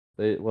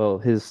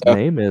 His Yeah,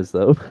 name is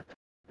though.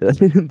 I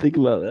didn't think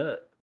about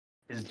that.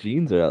 His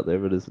genes are out there,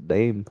 but his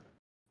name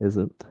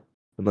isn't,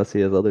 unless he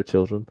has other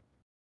children.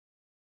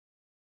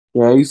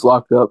 yeah, he's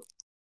locked up.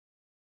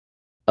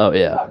 Oh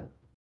yeah,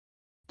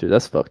 dude,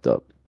 that's fucked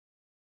up.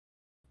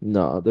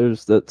 No,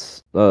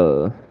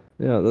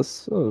 yeah,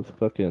 that's a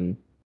fucking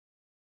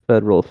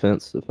federal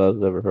offense if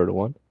I've ever heard of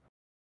one.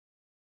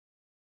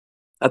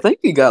 I think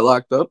he got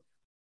locked up.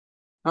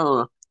 I don't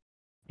know.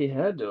 He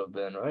had to have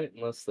been, right?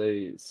 Unless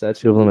they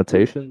statute of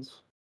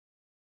limitations.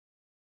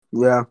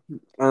 Yeah,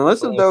 That's unless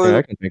the if only there thing was I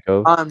a can think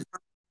of. time,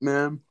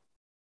 man.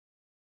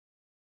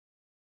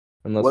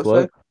 Unless What's that?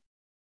 what?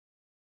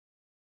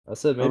 I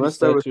said maybe Unless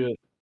there was. statute.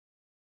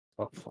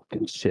 Oh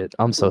fucking shit!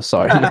 I'm so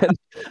sorry, man.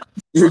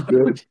 You're Sorry.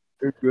 good.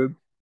 You're good.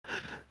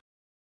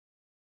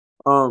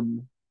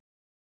 Um,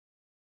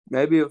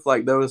 maybe if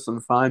like there was some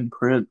fine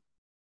print.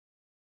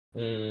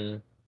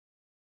 Mm.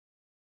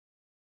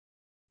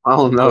 I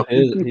don't know.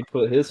 He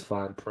put his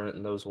fine print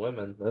in those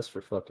women. That's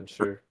for fucking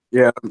sure.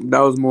 Yeah, that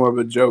was more of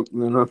a joke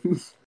than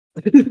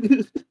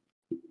a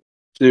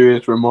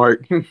serious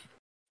remark.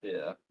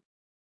 Yeah.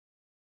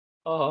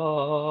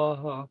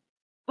 Ah,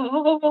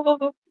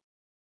 ah.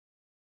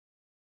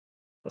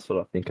 That's what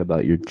I think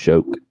about your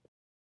joke.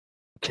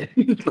 Okay.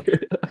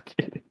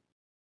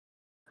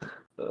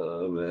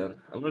 Oh man,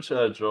 I'm gonna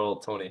try to draw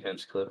Tony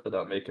Hinchcliffe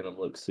without making him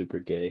look super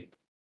gay.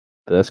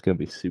 But that's gonna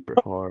be super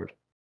hard.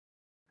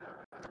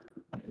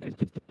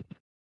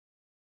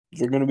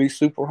 You're gonna be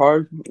super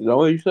hard. Is that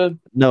what you said?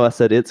 No, I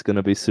said it's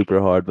gonna be super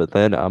hard, but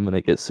then I'm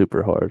gonna get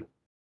super hard.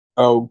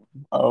 Oh,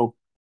 oh,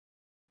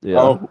 Yeah.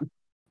 oh.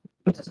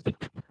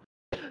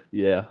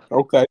 Yeah.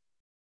 Okay.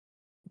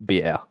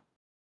 Yeah.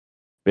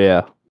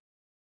 Yeah.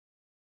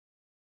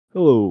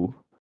 Hello.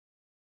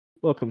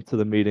 Welcome to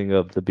the meeting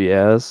of the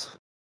Biaz.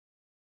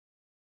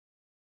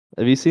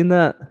 Have you seen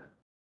that?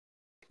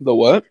 The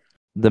what?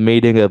 The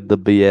meeting of the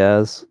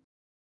Biaz.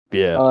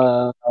 Yeah.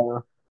 Uh,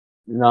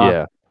 nah.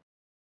 Yeah.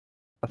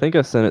 I think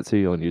I sent it to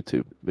you on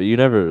YouTube, but you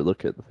never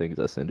look at the things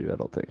I send you, I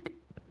don't think.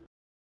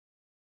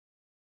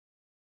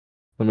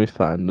 Let me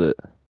find it.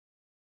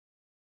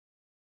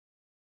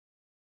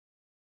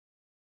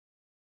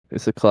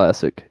 It's a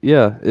classic.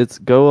 Yeah, it's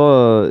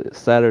go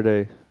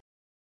Saturday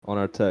on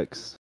our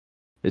text.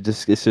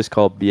 It's just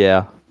called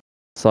Yeah.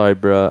 Sorry,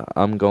 bruh.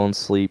 I'm going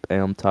sleep.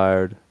 I'm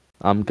tired.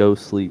 I'm go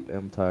sleep.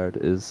 I'm tired.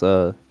 It's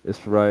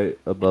right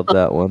above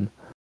that one.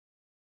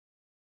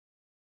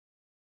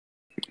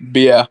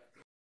 Yeah.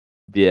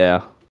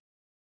 Yeah.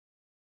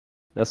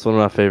 That's one of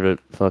my favorite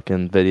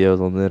fucking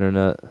videos on the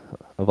internet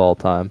of all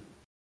time.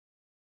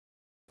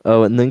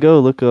 Oh, and then go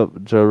look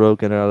up Joe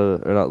Rogan or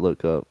not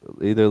look up.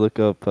 Either look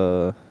up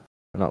or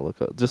not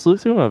look up. Just look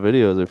through my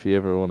videos if you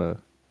ever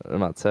wanna or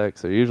not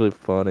text. They're usually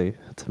funny,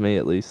 to me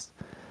at least.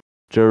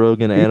 Joe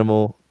Rogan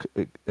animal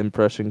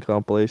impression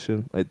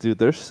compilation. Like, dude,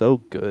 they're so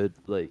good.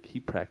 Like, he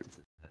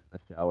practices in the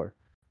shower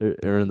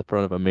or in the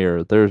front of a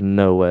mirror. There's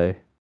no way.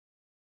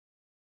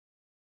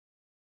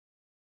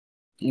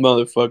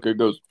 Motherfucker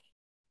goes.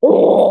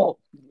 Oh.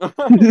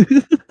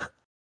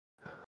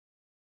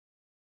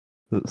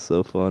 It's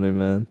so funny,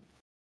 man.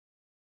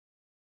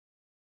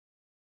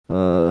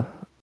 Uh,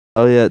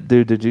 oh yeah,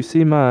 dude, did you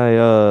see my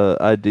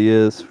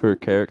ideas for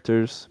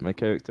characters? My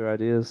character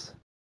ideas?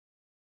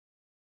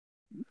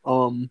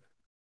 um.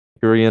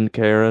 Korean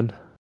Karen.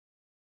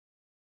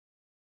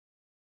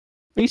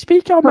 We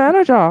speak your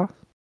manager.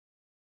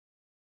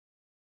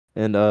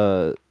 And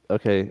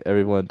okay,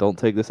 everyone, don't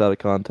take this out of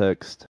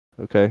context.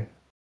 Okay?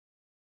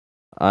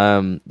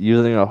 I'm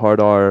using a hard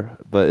R,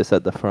 but it's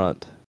at the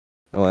front.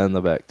 Oh, and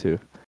the back too.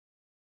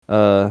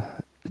 Uh,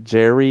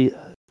 Jerry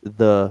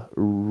the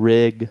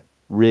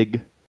rigger.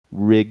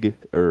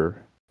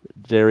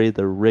 Jerry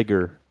the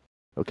rigger.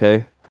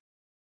 Okay?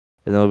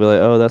 And they'll be like,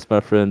 oh, that's my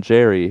friend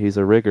Jerry. He's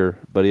a rigger,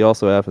 but he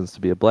also happens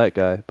to be a black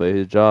guy, but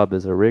his job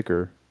is a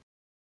rigger.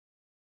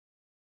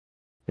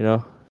 You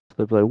know?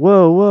 They'll be like,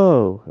 whoa,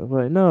 whoa. I'm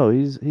like, no,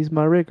 he's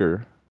my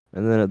rigger.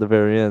 And then at the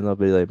very end, they'll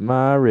be like,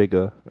 my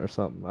rigger or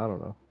something. I don't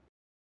know.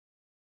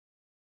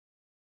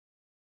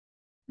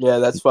 Yeah,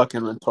 that's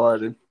fucking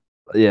retarded.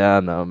 Yeah, I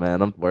know,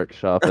 man. I'm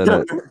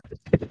workshopping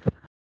it.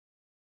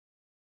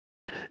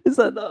 Is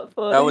that not That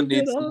funny? would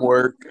need some Man?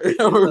 work.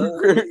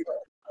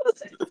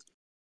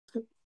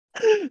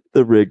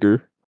 The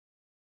rigger.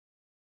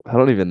 I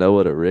don't even know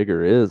what a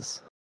rigger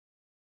is.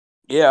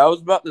 Yeah, I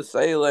was about to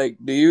say, like,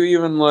 do you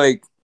even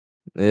like?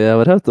 Yeah, I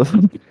would have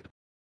to.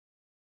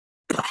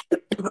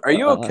 Are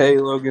you uh, okay,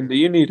 Logan? Do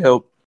you need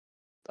help?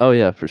 oh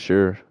yeah, for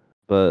sure.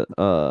 But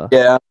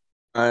Yeah.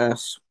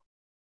 Yes.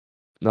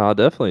 no, I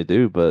definitely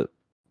do. But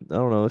I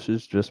don't know.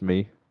 It's just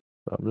me.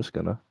 So I'm just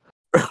gonna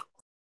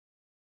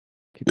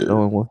keep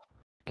going.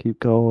 Keep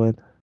going.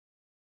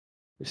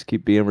 Just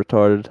keep being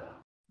retarded.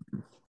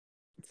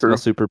 It's my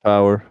True.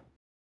 superpower.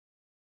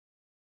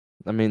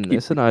 I mean,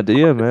 it's an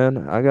idea,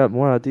 man. I got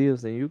more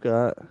ideas than you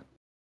got.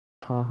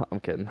 I'm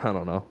kidding. I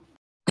don't know.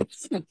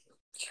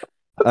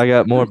 I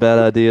got more bad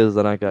ideas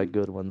than I got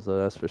good ones, though,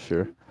 that's for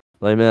sure.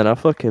 Like, man, I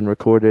fucking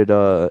recorded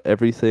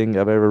everything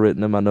I've ever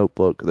written in my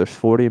notebook. There's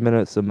 40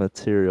 minutes of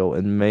material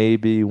and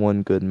maybe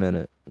one good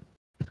minute.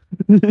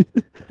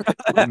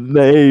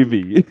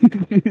 Maybe.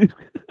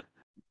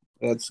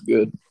 That's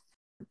good.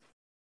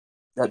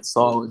 That's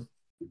solid.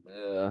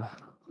 Yeah.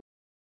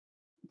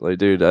 Like,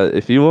 dude,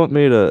 if you want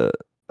me to,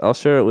 I'll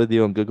share it with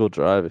you on Google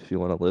Drive if you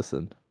want to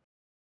listen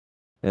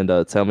and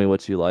tell me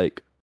what you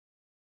like.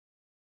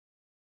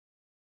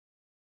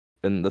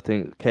 And the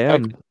thing, I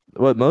can Cam,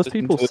 what most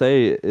listen people to it.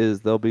 say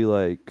is they'll be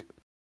like,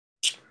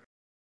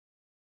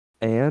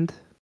 and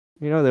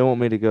they want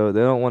me to go.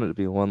 They don't want it to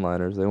be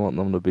one-liners. They want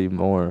them to be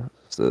more.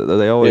 So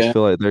they always Yeah,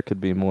 feel like there could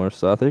be more.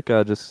 So I think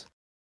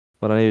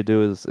what I need to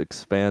do is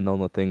expand on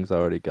the things I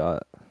already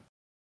got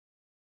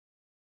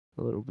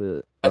a little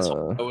bit. that's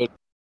what I would.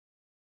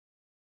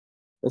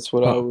 That's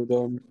what I Huh. would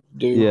do.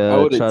 I Yeah,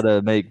 would. try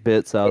to make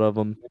bits out of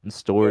them and Yeah.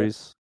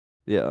 stories.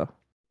 Yeah.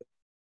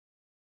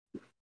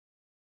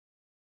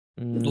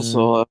 Mm,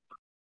 So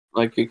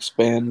like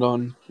expand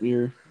on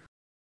your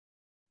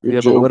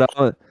yeah, but what I joke.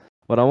 want,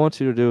 what I want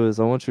you to do is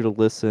I want you to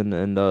listen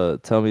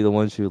and tell me the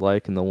ones you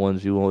like and the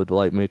ones you would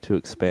like me to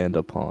expand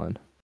upon.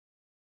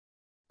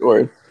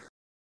 Or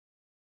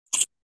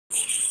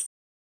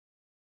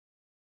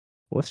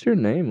What's your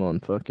name on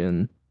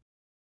fucking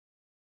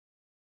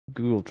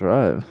Google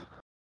Drive?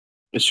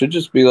 it should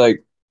just be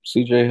like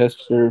CJ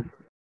Hester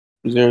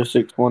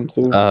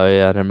 0612. Oh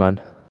yeah, never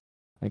mind.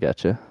 I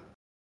got you.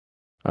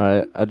 All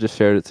right, I just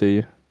shared it to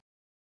you.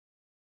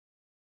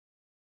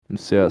 You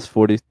see, that's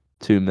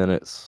 42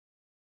 minutes.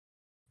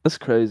 That's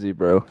crazy,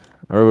 bro.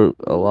 I wrote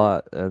a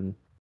lot, and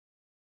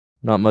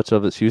not much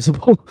of it's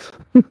usable.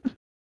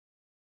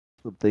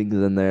 Some things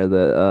in there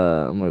that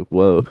I'm like,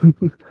 whoa.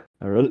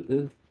 I wrote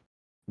this.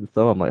 And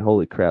some I'm like,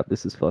 holy crap,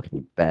 this is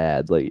fucking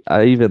bad. Like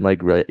I even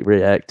like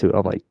react to it.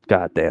 I'm like,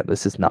 god damn,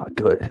 this is not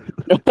good.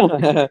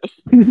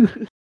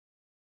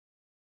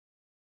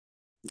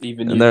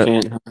 Even And you there,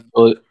 can't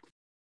handle it.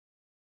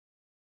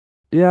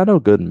 yeah, I know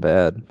good and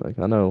bad. Like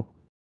I know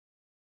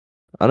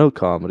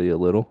comedy a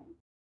little,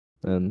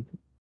 and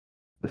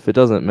if it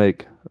doesn't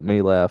make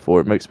me laugh or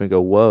it makes me go,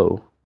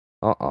 whoa,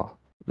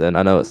 then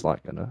I know it's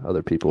not gonna.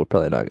 Other people are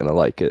probably not gonna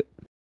like it.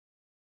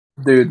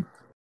 Dude,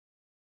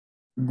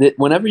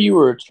 whenever you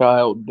were a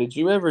child, did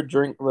you ever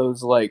drink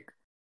those like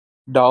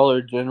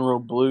Dollar General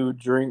blue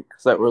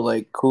drinks that were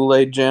like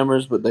Kool-Aid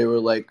jammers, but they were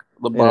like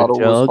the In a bottle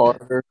was jug?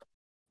 harder?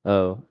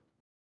 Oh,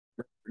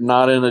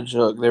 Not in a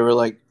jug. They were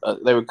like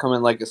they would come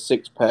in like a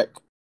 6 pack,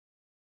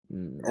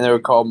 and they were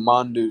called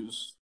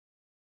Mondoos.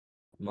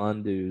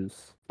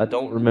 Mondoos. I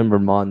don't remember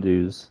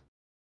Mondoos.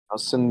 I'll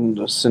send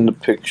a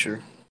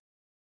picture.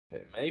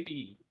 Okay,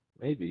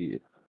 maybe.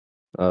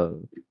 Uh,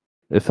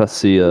 if I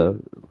see a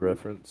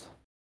reference.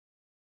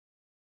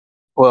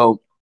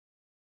 Well,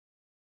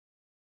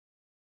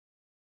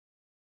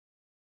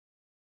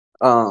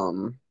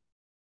 um,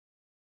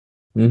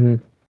 Mm-hmm.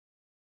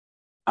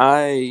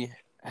 I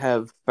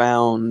have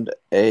found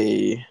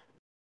a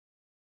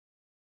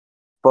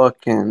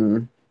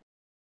fucking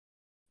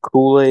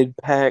Kool-Aid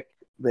pack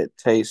that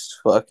tastes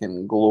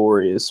fucking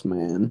glorious,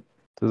 man.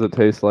 Does it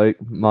taste like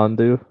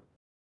Mondu?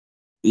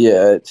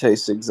 Yeah, it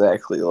tastes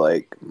exactly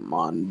like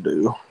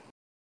Mondu.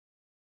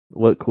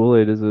 What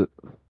Kool-Aid is it?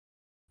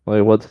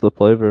 Like, what's the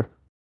flavor?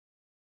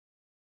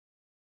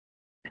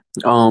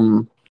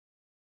 Um,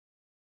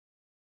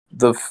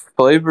 the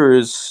flavor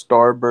is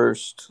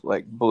Starburst,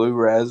 like blue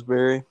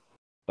raspberry,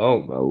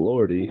 Oh my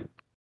lordy.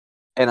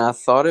 and I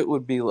thought it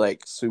would be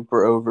like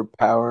super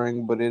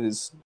overpowering, but it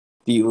is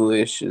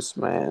delicious,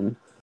 man.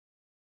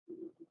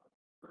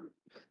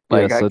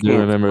 Like Yes, I do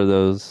remember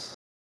those.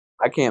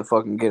 I can't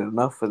fucking get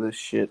enough of this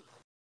shit.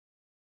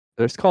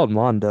 It's called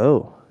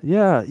Mondo.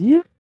 Yeah,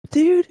 yeah,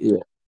 dude. Yeah,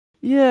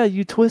 Yeah,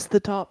 you twist the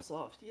tops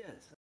off.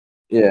 Yes.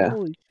 yeah.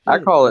 Holy I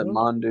shit, call it bro.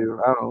 Mondu.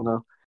 I don't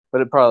know,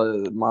 but it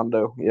probably is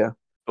Mondo. Yeah,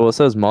 Well, it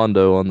says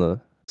Mondo on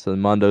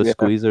Mondo yeah.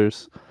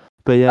 squeezers.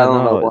 But I yeah,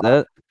 don't know no, why I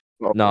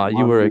call it nah,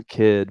 you were a Mondu.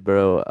 kid,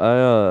 bro.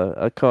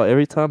 I call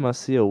every time I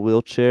see a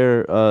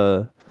wheelchair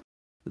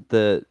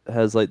that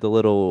has like the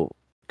little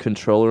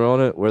controller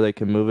on it where they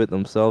can move it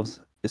themselves.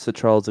 It's a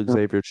Charles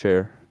Xavier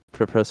chair,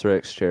 Professor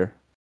X chair.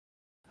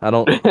 I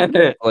don't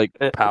like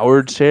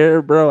powered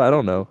chair, bro. I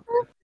don't know.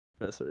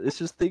 It's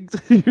just things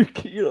you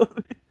know.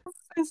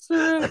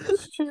 Professor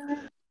X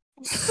chair.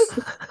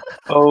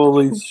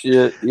 Holy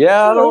shit!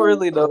 Yeah, I don't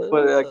really know,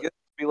 but I guess it'd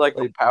be like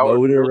a Like powered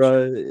wheelchair.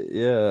 motorized,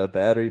 yeah,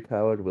 battery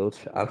powered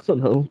wheelchair. I don't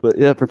know, but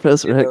yeah,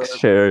 Professor Yeah, X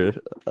chair.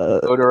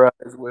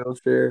 motorized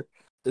wheelchair.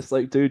 It's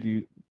like, dude,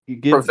 you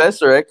give.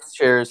 Professor X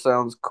chair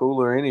sounds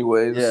cooler,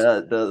 anyways. Yeah,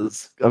 it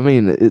does. I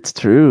mean, it's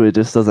true. It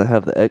just doesn't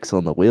have the X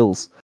on the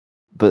wheels.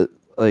 But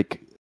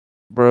like,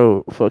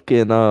 bro,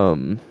 fucking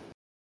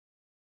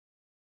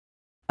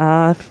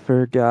I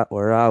forgot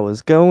where I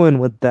was going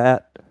with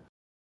that.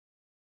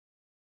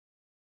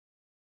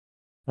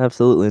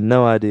 Absolutely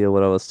no idea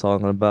what I was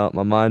talking about.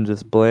 My mind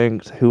just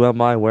blanked. Who am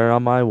I? Where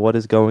am I? What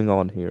is going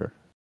on here?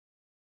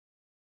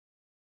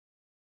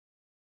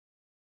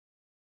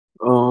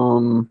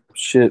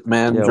 Shit,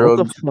 man, Yeah, what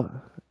the drugs. fuck?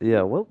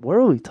 Yeah, what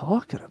are we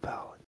talking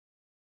about?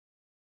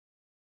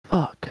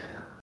 Fuck.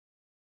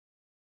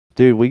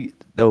 Dude,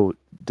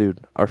 dude,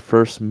 our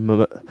first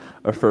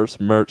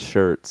merch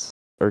shirts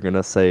are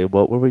gonna say,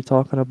 what were we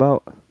talking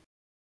about?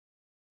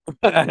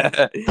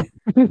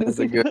 That's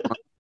a good one,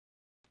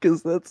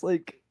 Because that's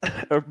like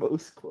our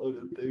most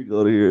quoted thing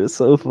on here. It's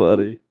so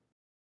funny.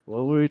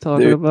 What were we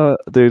talking dude. about?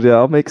 Dude, yeah,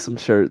 I'll make some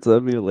shirts.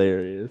 That'd be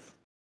hilarious.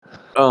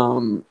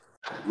 Um,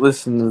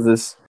 listen to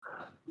this.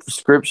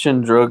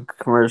 Prescription drug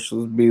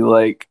commercials be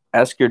like,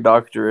 ask your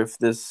doctor if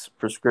this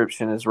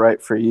prescription is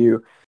right for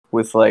you,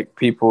 with like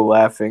people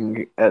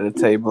laughing at a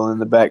table in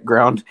the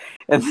background,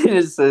 and then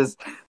it says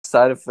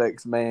side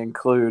effects may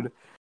include,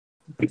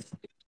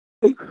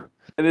 and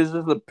it's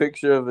just a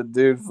picture of a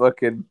dude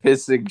fucking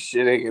pissing,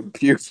 shitting, and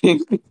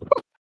puking.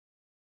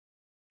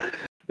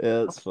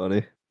 Yeah, that's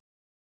funny.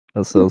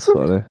 That sounds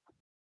funny.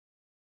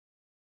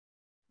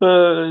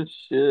 Oh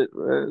shit,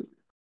 man!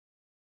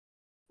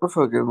 I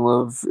fucking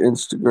love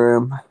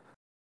Instagram.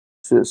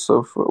 Shit's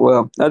so fun.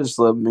 Well, I just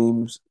love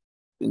memes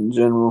in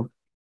general.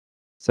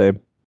 Same.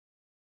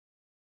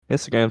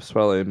 Instagram's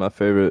probably my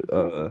favorite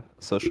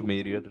social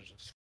media to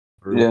just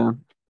through. Yeah,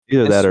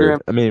 Either that or Instagram.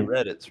 I mean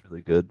Reddit's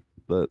really good,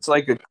 but It's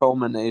like a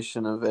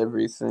culmination of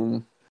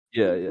everything.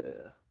 yeah.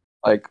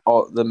 Like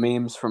all the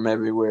memes from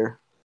everywhere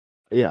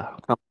Yeah.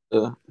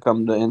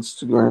 come to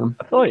Instagram.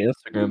 I feel like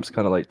Instagram's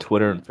kind of like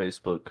Twitter and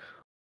Facebook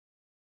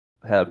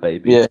have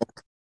babies. Yeah,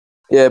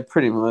 yeah,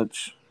 pretty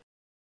much.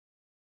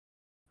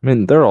 I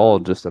mean, they're all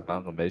just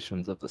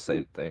amalgamations of the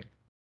same thing.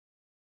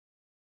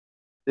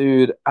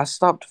 Dude, I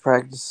stopped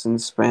practicing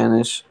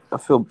Spanish. I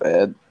feel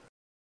bad.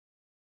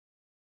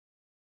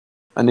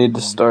 I need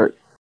to start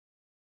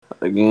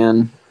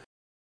again.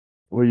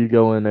 Where you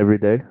going every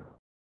day?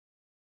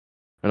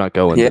 Or not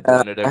going, but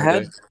Yeah, doing it I every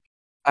had day?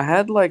 I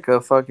had like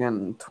a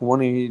fucking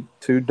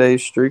 22-day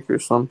streak or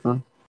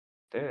something.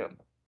 Damn.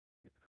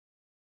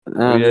 And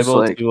Were I'm you just able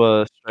like,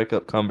 to strike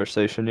up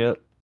conversation yet?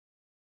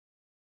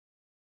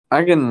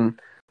 I can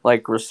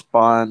like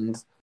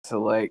respond to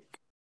like,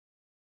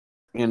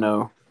 you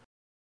know,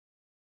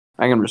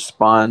 I can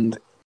respond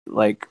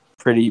like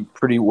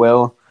pretty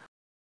well.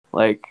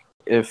 Like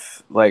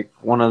if like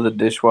one of the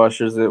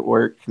dishwashers at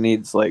work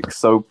needs like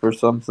soap or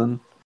something,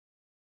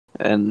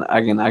 and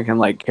I can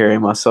like carry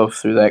myself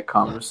through that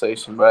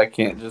conversation, but I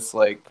can't just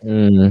like.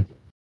 Mm.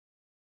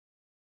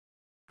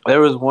 There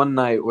was one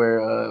night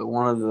where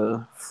one of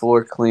the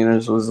floor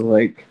cleaners was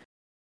like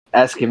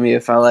asking me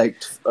if I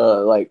liked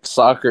like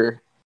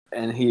soccer,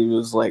 and he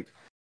was like,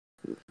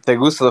 "Te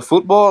gusta the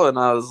football?" And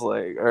I was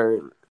like,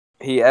 or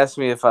he asked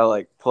me if I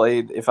liked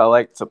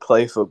to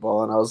play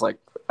football, and I was like,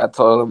 I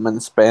told him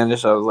in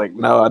Spanish, I was like,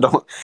 no, I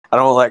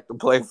don't like to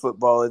play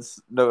football. It's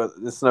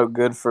no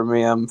good for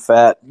me. I'm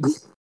fat.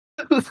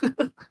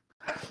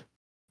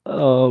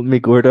 Oh, mi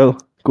gordo.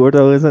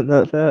 Gordo isn't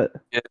that fat.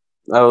 Yeah.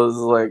 I was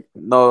like,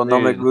 no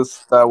me Dude,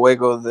 gusta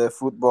juego de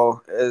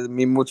fútbol. Es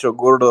mi mucho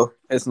gordo.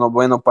 Es no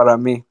bueno para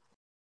mí.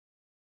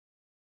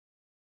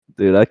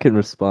 dude, I can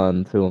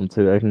respond to him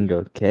too. I can go,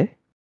 okay?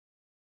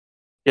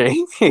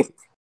 Okay.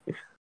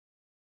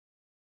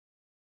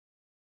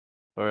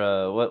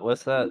 Or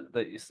what's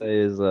that you say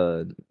is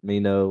me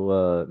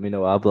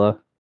no habla?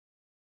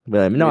 Be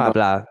like, no Me no,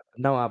 habla,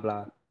 no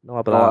habla, no no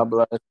habla,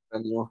 habla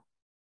español.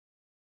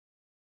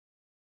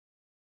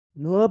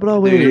 no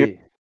habla, Dude, güey.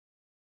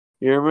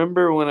 you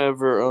remember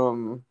whenever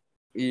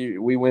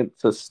we went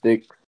to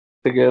Stick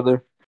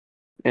together,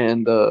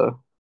 and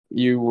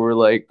you were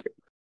like,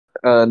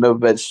 no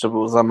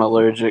vegetables, I'm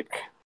allergic.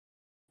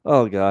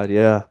 Oh God,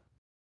 yeah.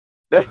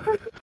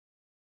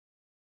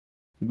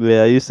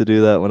 Yeah, I used to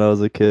do that when I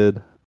was a kid.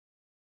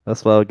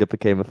 That's why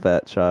became a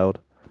fat child.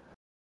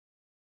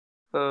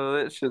 Oh,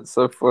 that shit's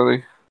so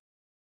funny.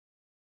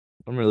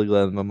 I'm really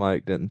glad my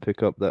mic didn't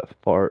pick up that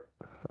fart.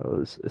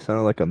 It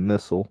sounded like a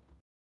missile.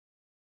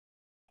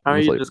 It How are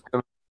was you like, just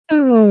gonna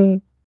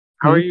 "Mm."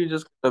 how are you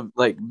just gonna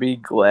like be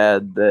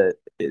glad that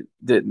it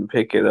didn't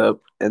pick it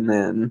up, and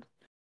then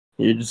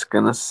you're just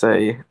gonna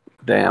say,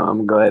 damn,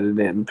 I'm glad it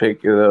didn't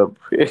pick it up.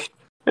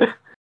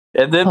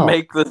 And then Oh,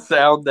 make the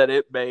sound that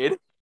it made.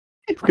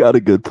 you've got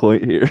a good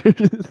point here.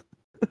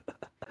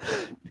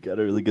 You got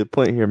a really good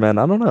point here, man.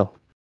 I don't know.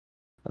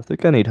 I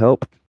think I need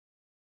help.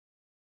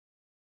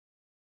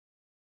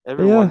 But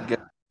Everyone yeah,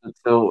 gets it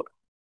until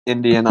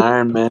Indian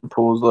Iron Man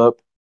pulls up.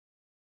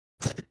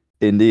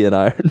 Indian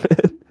Iron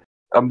Man.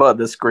 I'm about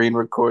to screen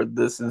record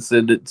this and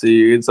send it to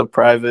you. It's a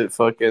private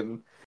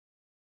fucking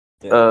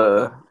Damn.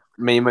 uh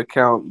meme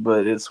account,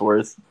 but it's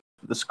worth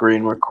the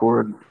screen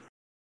record.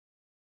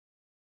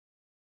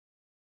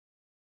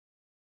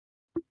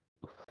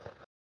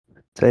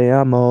 Te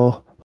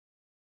amo.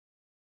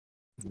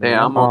 Hey, Me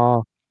I'm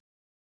on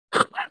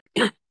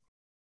amo.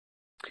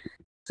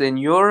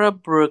 Senora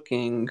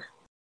Brooking.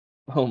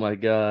 Oh my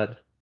God.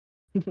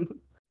 Dude,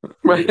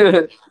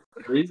 the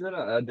reason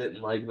I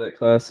didn't like that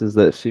class is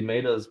that she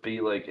made us be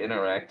like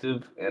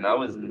interactive, and I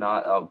was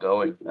not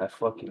outgoing. I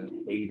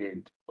fucking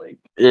hated like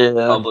Yeah.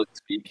 public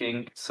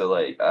speaking, so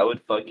like I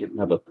would fucking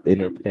have a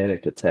inner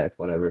panic attack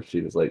whenever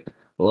she was like,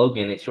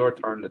 "Logan, it's your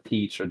turn to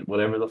teach," or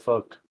whatever the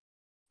fuck.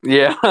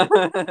 Yeah.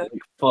 Like,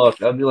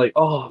 fuck, I'd be like,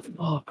 "Oh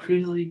fuck,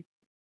 really?"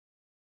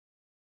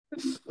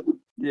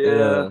 Yeah.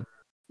 Yeah,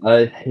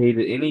 I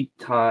hated any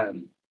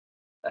time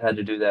I had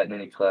to do that in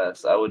any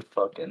class. I would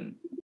fucking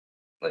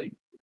like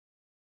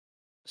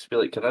just be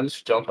like, "Can I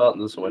just jump out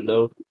this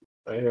window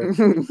right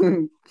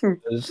here?"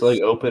 Just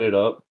like open it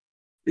up.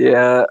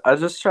 Yeah, I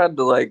just tried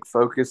to like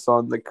focus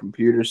on the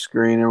computer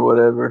screen or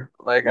whatever.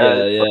 Like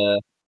Yeah, yeah.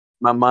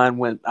 my mind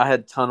went. I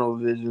had tunnel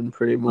vision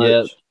pretty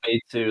Yeah, much.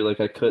 me too. Like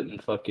I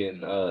couldn't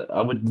fucking.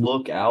 I would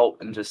look out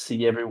and just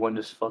see everyone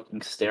just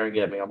fucking staring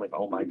at me. I'm like,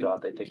 oh my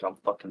god, they think I'm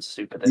fucking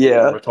stupid. They think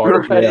I'm Yeah,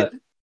 retarded. right. Yeah,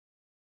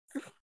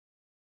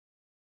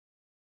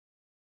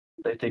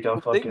 they think I'm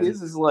The thing fucking.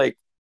 is like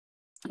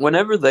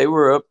whenever they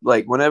were up,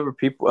 like whenever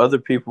other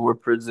people were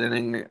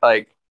presenting,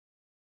 like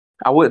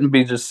I wouldn't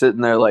be just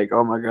sitting there like,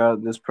 oh my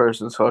god, this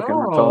person's fucking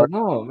No, retarded.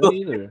 no,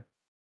 me either.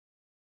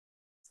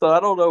 So I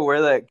don't know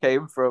where that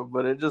came from,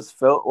 but it just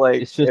felt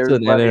like It's just an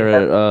everybody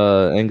had.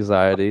 inner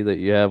anxiety that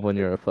you have when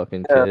you're a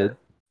fucking Uh, kid.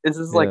 it's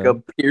just like Yeah. a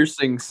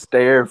piercing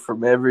stare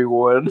from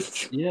everyone.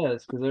 Yeah,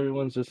 it's because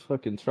everyone's just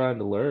fucking trying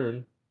to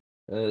learn,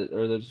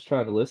 or they're just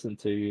trying to listen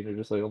to you, and you're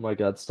just like, oh my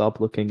god, stop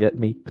looking at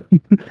me.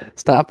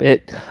 Stop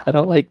it. I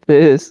don't like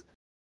this.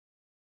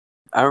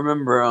 I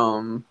remember,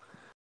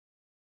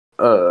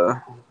 uh,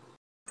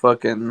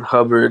 fucking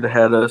Hubbard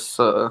had us.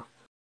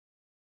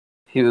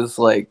 He was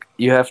like,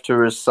 you have to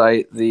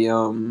recite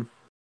the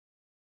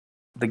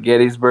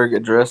Gettysburg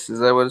Address. Is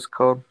that what it's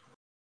called?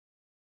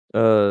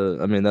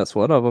 I mean, that's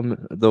one of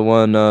them. The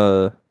one,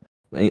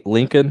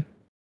 Lincoln,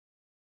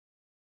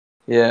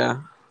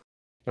 Yeah,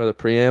 or the yeah.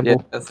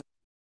 preamble.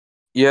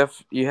 You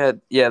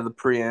had the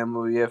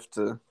preamble. You have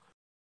to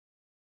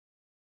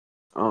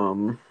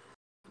um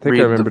I think I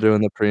read remember the.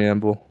 doing the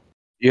preamble.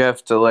 You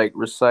have to like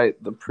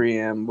recite the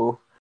preamble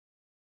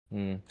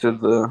Hmm. to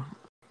the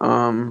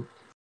um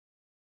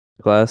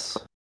Class.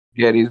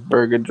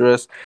 Gettysburg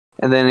Address,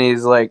 and then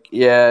he's like,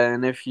 yeah,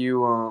 and if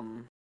you or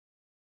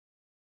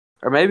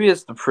maybe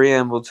it's the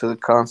preamble to the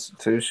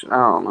Constitution. I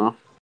don't know.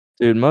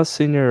 Dude, my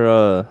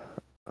senior,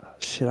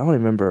 shit, I don't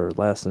remember her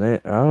last name.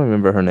 I don't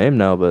remember her name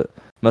now, but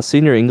my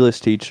senior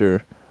English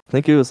teacher, I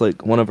think it was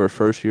like one of her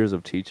first years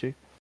of teaching.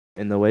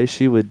 And the way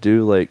she would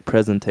do like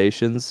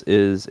presentations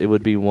is it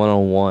would be one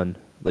on one.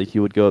 Like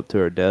you would go up to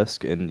her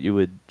desk and you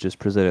would just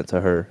present it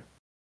to her.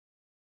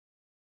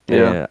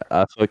 Yeah, And I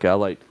feel like I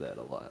liked that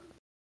a lot.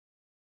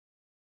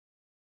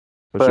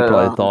 But she but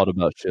probably thought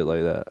about shit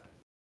like that.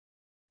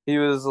 he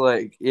was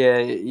like, yeah,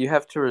 you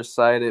have to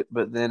recite it,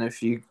 but then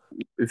if you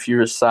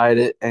recite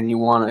it and you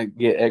want to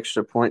get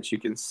extra points, you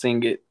can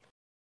sing it.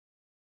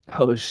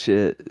 Oh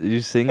shit. Did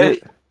you sing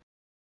it?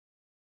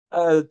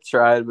 I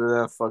tried, but then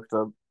I fucked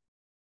up.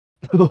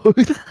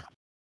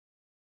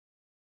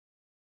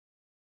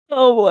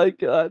 Oh my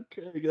god,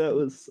 Craig, that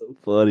was so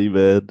funny,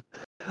 man.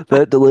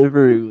 That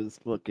delivery was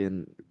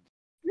fucking.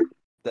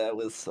 That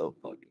was so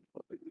fucking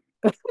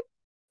funny.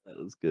 That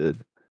was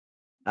good.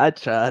 I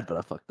tried, but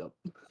I fucked up.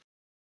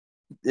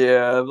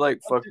 Yeah, I like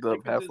I fucked wish I up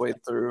could just. halfway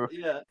through,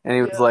 Yeah, and yeah.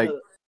 he was I like,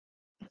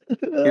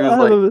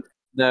 haven't.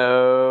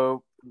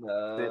 no, sit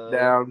No.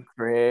 down,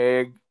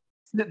 Craig.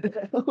 Sit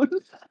down.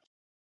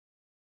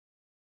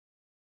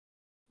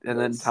 And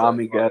then That's so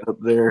Tommy funny. got up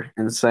there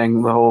and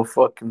sang the whole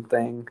fucking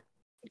thing.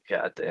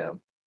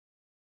 Goddamn.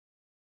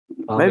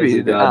 Tommy's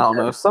Maybe a I don't goddamn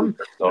know.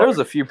 There was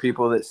superstar. a few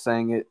people that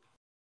sang it.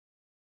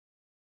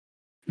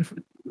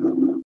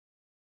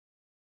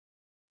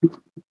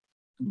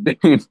 Dude,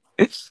 do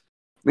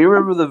you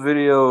remember the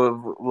video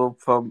of Lil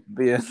Pump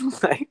being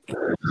like,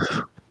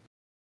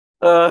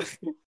 uh,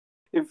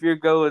 if you're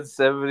going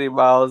 70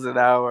 miles an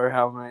hour,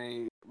 how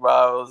many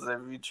miles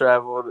have you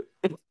traveled?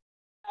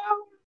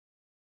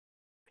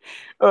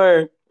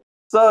 Or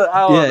so I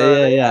don't Yeah, know. yeah,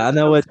 They yeah. had I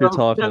know some what you're some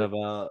talking kind of,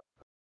 about.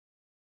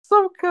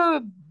 some kind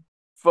of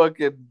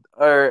fucking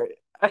or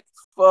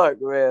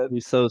fuck man.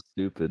 He's so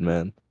stupid,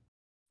 man.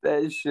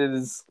 That shit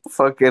is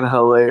fucking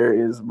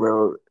hilarious,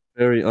 bro.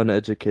 Very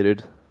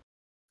uneducated.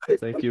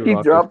 Thank you, He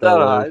dropped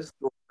out of Rockefeller. high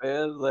school,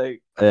 man.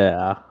 Like,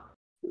 Yeah,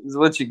 this is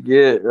what you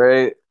get,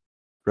 right?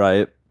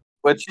 right.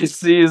 What you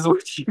see is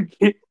what you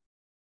get.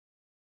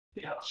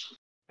 Yeah.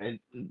 And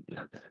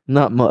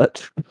not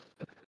much.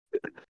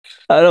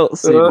 I don't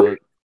see Uh,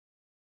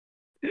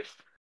 much.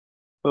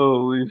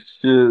 holy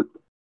shit.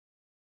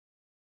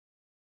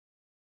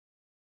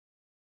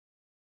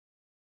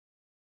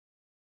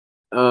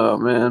 Oh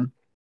man.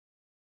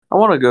 I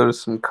want to go to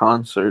some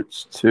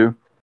concerts too.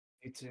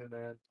 Me too,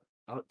 man.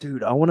 Oh,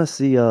 dude, I want to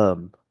see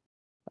I'm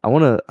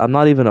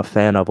not even a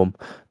fan of him,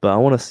 but I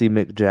want to see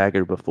Mick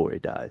Jagger before he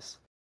dies.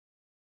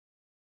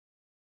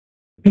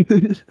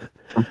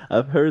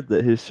 I've heard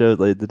that his show,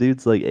 like the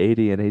dude's like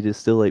 80 and he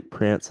just still like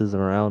prances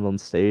around on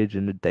stage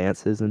and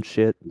dances and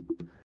shit.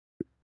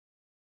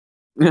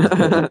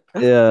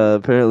 Yeah,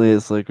 apparently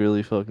it's like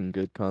really fucking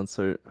good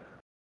concert.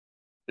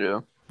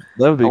 Yeah.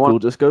 That would I be want cool.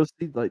 Just go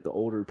see like the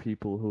older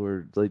people who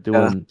are like yeah.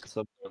 doing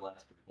some of their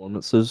last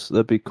performances.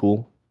 That'd be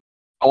cool.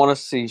 I want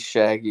to see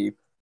Shaggy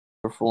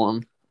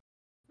perform.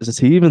 Does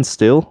he even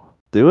still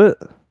do it?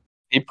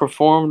 He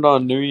performed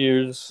on New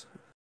Year's.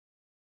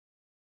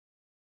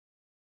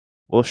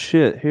 Well,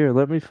 shit. Here,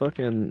 let me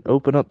fucking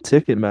open up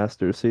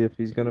Ticketmaster, see if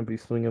he's gonna be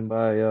swinging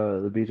by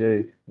the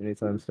BJ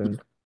anytime soon.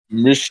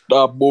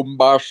 Mr.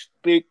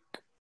 Bombastic.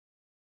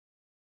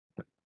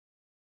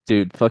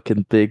 Dude,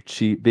 fucking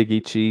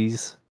Biggie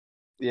Cheese.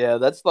 Yeah,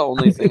 that's the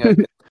only thing I can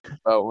think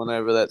about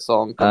whenever that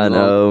song I comes on.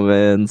 know,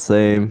 man.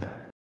 Same.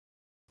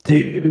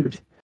 Dude,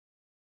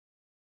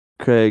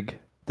 Craig,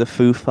 the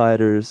Foo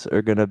Fighters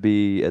are gonna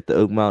be at the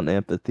Oak Mountain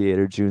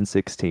Amphitheater June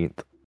 16th.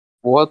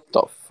 What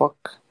the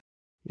fuck?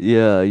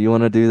 Yeah, you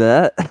want to do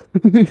that?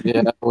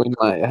 Yeah, we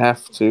might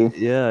have to.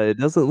 Yeah, it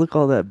doesn't look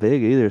all that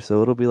big either,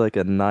 so it'll be like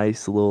a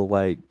nice little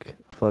like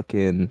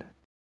fucking.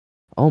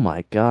 Oh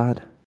my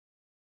God.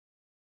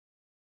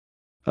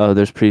 Oh,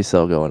 there's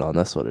pre-sale going on.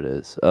 That's what it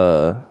is.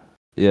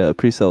 Yeah,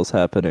 pre-sale's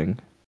happening.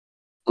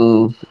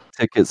 Mm.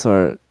 Tickets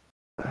aren't.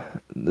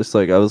 Just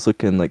like I was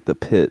looking, like the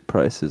pit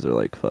prices are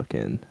like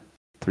fucking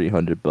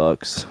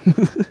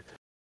 $300.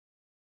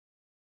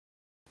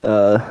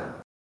 uh,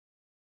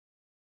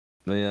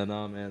 but yeah,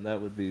 no, man, that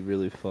would be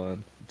really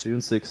fun. June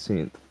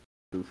 16th,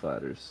 Foo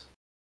Fighters.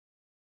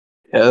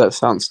 Yeah, that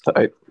sounds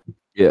tight.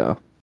 Yeah,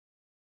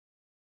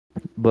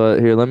 but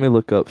here, let me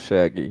look up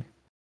Shaggy.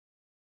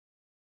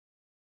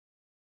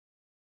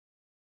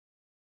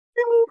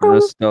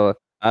 Just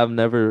I've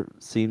never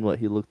seen what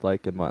he looked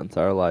like in my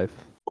entire life.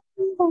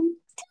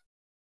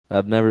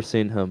 I've never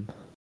seen him.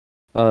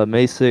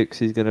 May 6th,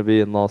 he's gonna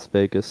be in Las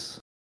Vegas.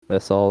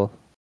 That's all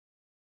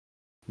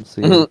I'm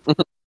seeing.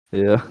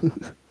 Yeah.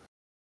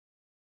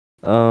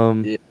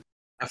 Yeah,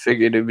 I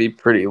figured it'd be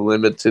pretty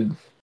limited.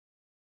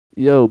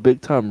 Yo, Big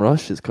Time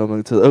Rush is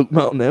coming to the Oak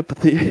Mountain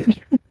Amphitheater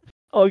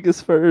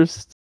August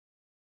 1st.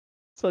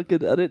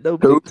 Fucking, I didn't know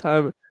Who?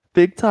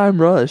 Big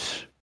Time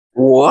Rush.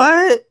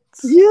 What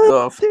Yeah,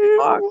 the dude.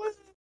 fuck? What?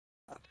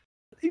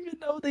 Even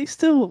though they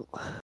still.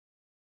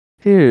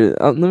 Here,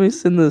 let me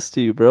send this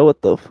to you, bro.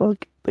 What the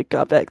fuck? They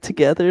got back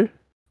together?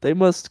 They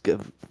must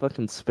have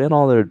fucking spent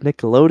all their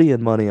Nickelodeon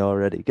money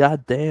already.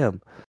 God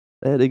damn.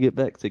 They had to get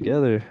back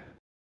together.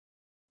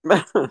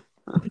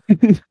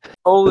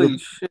 Holy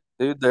shit,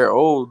 dude, they're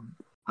old.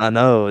 I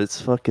know,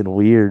 it's fucking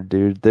weird,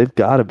 dude. They've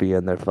got to be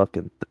in their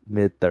fucking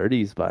mid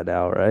 30s by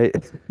now, right?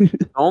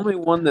 The only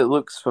one that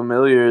looks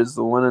familiar is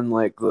the one in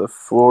like the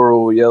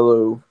floral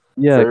yellow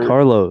Yeah, shirt.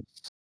 Carlos.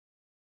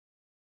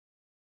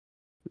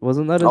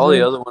 Wasn't that his All the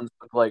name? other ones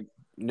look like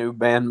new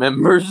band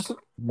members.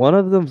 One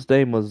of them's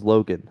name was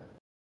Logan,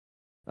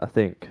 I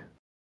think.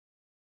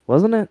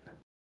 Wasn't it?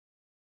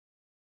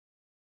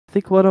 I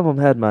think one of them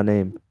had my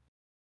name.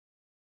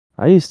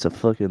 I used to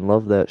fucking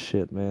love that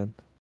shit, man.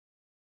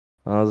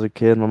 When I was a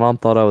kid, my mom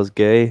thought I was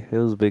gay. It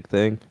was a big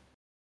thing.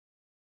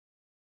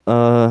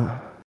 Uh,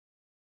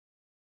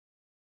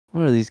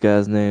 what are these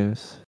guys'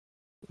 names?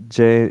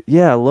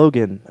 Yeah,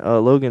 Logan.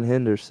 Logan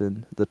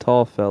Henderson, the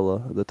tall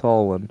fella, the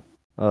tall one.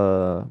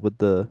 With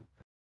the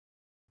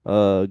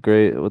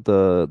gray with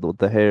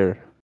the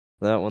hair.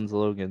 That one's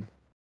Logan.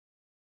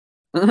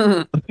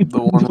 The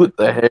one with With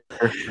the hair.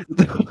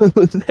 the one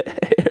with the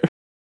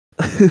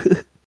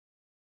hair.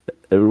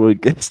 Everyone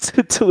gets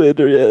to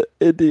Twitter.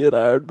 Indian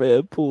Iron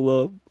Man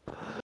pull up.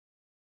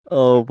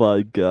 Oh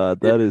my god,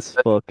 Yeah, that is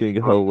that's fucking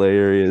funny.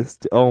 hilarious.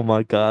 Oh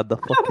my god, the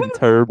fucking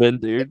turban,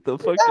 dude. The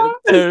fucking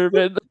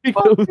turban that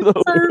goes Fucking turban.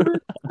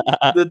 over.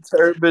 The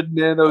turban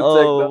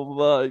nanotechnology. Oh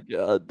my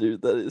god,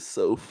 dude, that is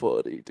so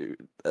funny,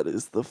 dude. That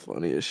is the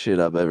funniest shit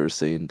I've ever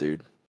seen,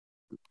 dude.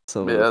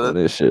 Some of the Yeah, that's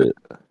funniest good.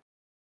 shit.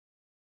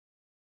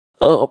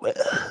 Oh man,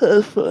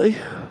 that's funny.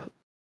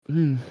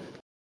 Mm.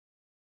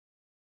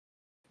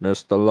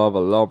 Mr. Lava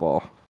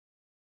Lava.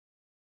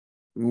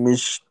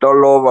 Mr.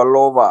 Lova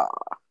Lova.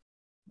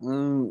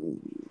 Mm.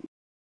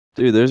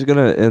 Dude, there's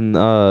gonna and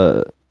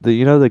the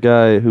you know the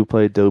guy who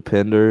played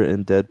Dopinder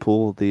in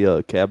Deadpool,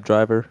 the cab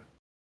driver?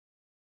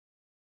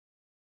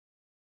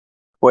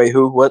 Wait,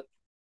 who? What?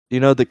 You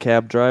know the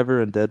cab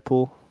driver in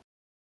Deadpool?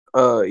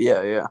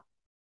 Yeah,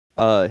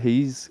 yeah.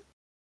 He's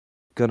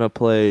gonna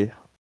play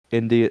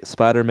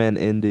Spider-Man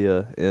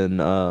India in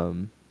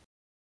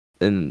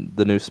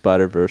the new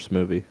Spider-Verse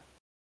movie.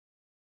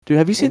 Dude,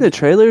 have you seen the Indian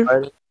trailer?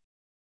 Spider.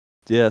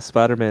 Yeah,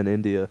 Spider-Man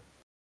India.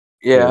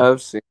 Yeah, The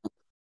I've seen.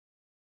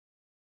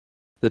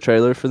 the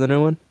trailer for the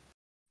new one?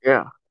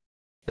 Yeah,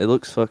 It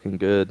looks fucking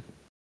good.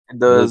 it It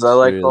does. I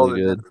looks like all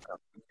really the good.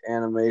 different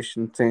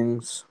animation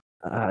things.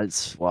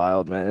 It's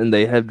wild, man. And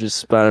they have just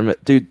Spider-Man.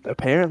 Dude,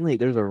 apparently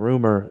there's a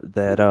rumor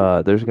that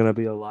there's gonna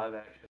be a live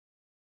action,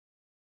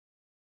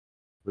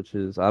 which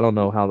is I don't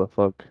know how the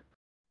fuck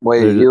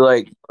Wait, there's you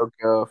like broke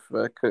off.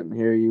 I couldn't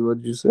hear you.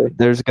 What'd you say?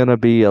 there's gonna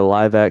be a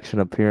live action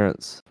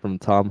appearance from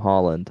Tom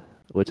Holland,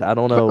 which I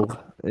don't know.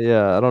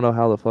 Yeah, I don't know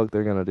how the fuck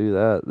they're gonna do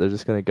that. They're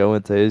just gonna go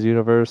into his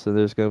universe and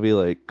there's gonna be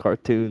like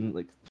cartoon,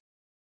 like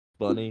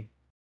funny.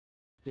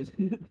 You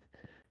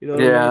know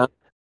what I mean? Yeah,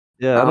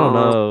 Yeah, I I don't don't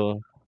know.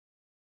 know.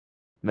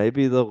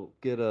 Maybe they'll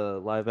get a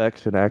live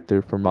action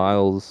actor for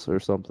Miles or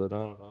something. I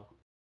don't know.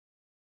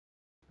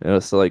 You know,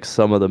 it's like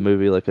some of the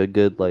movie, like a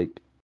good like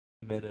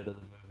minute of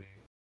the movie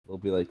will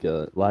be like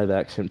a live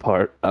action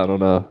part. I don't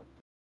know.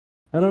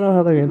 I don't know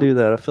how they're gonna do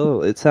that. I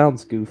feel it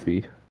sounds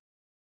goofy,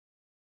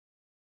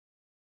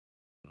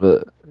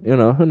 but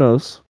who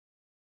knows?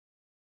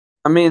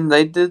 I mean,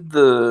 they did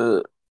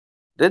the.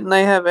 Didn't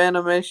they have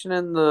animation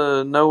in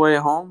the No Way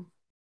Home?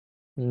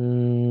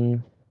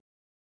 Mm,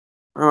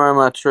 Or am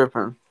I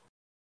tripping?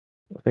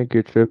 I think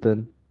you're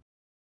tripping.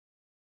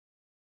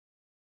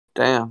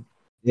 Damn.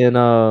 In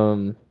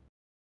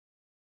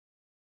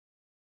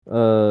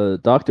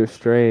Doctor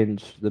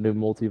Strange, the new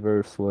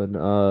multiverse one.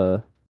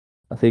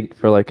 I think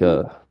for like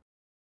a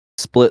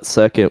split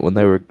second when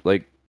they were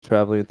like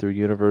traveling through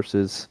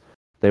universes,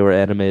 they were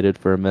animated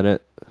for a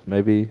minute.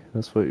 Maybe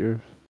that's what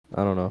you're.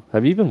 I don't know.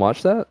 Have you even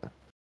watched that?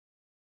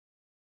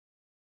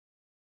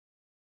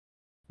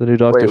 The new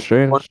Doctor Wait, what?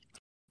 Strange.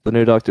 The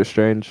new Doctor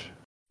Strange.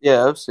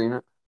 Yeah, I've seen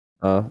it.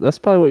 That's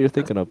probably what you're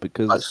thinking of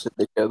because. Watched it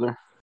together.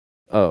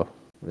 Oh,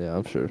 yeah,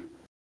 I'm sure.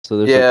 So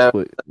there's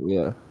like Yeah,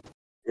 yeah.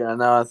 yeah.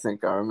 Now I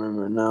think I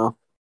remember now.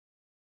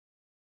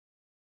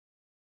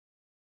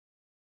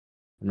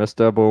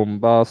 Mr.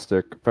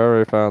 Bombastic,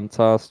 very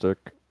fantastic.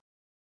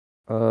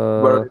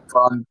 Uh, Very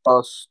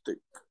fantastic.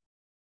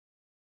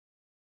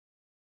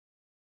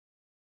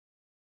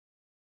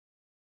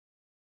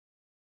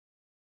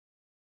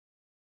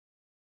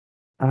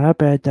 I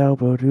bet that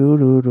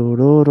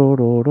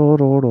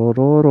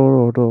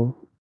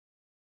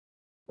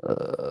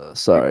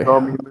sorry.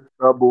 Call me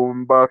Mr.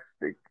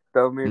 Bombastic.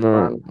 Tell me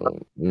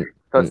fantastic.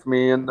 Touch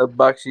me in the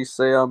back. She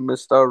say I'm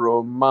Mr.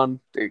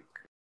 Romantic.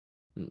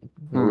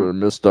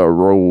 Mr.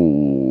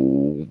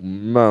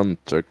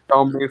 Romantic.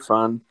 Call me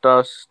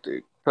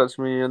fantastic. Touch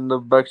me in the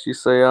back. She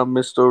say I'm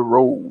Mr.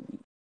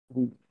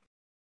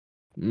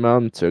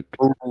 Romantic.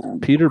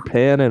 Peter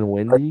Pan and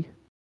Wendy.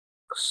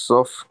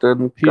 Soft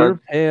and Peter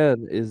cut.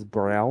 Pan is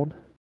brown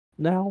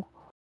now?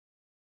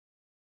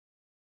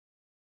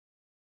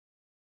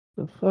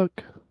 The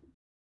fuck?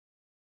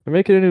 They're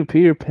making a new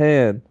Peter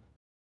Pan,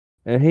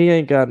 and he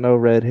ain't got no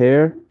red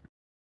hair.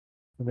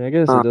 I mean, I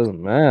guess it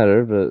doesn't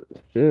matter, but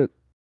shit,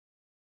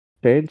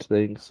 change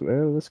things,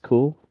 man. That's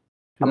cool.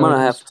 You I'm know,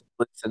 gonna have just to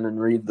listen and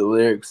read the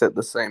lyrics at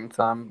the same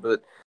time,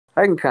 but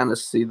I can kind of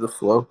see the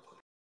flow.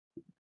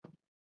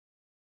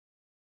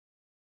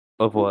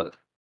 of what?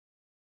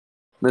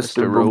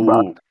 Mr. Mr. Boomba.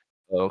 Rowe.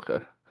 Oh, okay.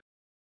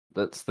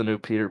 That's the new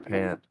Peter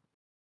Pan.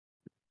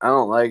 I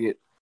don't like it.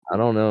 I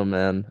don't know,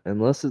 man.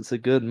 Unless it's a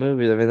good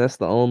movie, I mean, that's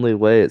the only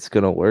way it's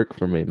gonna work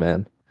for me,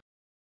 man.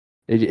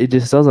 It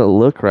just doesn't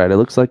look right. It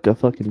looks like a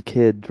fucking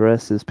kid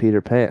dressed as Peter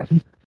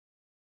Pan.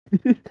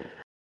 I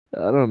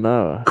don't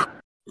know.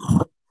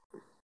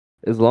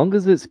 As long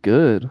as it's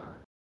good.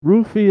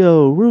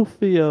 Rufio,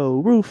 Rufio,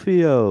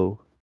 Rufio.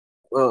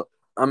 Well,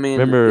 I mean,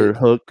 Remember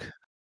Hook?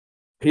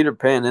 Peter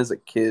Pan is a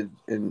kid,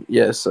 and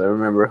yes, I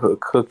remember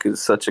Hook. Hook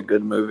is such a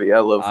good movie. I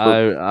love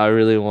Hook. I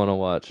really want to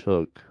watch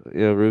Hook.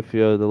 You know,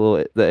 Rufio,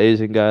 the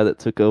Asian guy that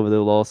took over the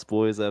Lost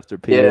Boys after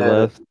Peter Yeah,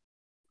 left.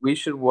 we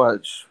should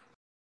watch.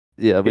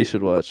 Yeah, we We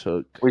should watch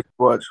Hook. should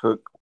watch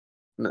Hook.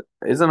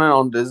 Isn't it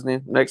on Disney?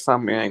 Next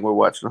time we hang, we're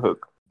watching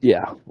Hook.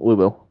 Yeah, we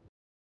will.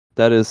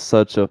 That's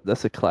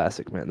a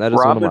classic, man. That is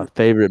one of my Robin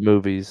favorite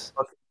movies.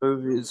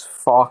 movie is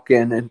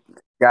fucking and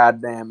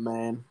goddamn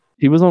man.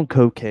 He was on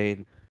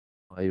cocaine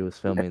while he was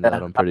filming that,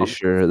 Yeah, I'm pretty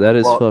sure. That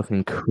is well,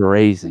 fucking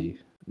crazy.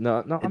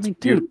 No, no, I it's mean,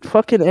 dude, beautiful.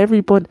 fucking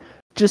everyone,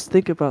 just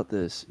think about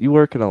this. You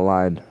work in a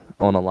line,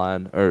 on a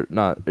line, or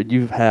not,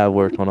 you have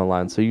worked on a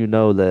line, so you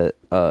know that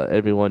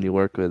everyone you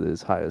work with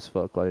is high as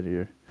fuck while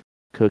you're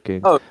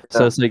cooking. Oh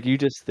So yeah, it's like, you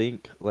just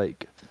think,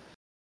 like,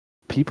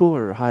 people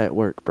are high at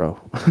work, bro.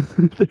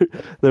 they're,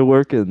 they're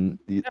working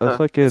a yeah. It's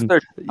fucking, their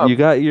you job.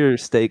 got your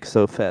steak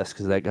so fast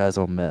because that guy's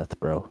on meth,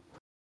 bro.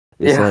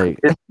 It's Yeah, like,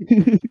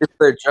 it's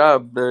their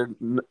job. They're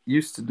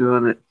used to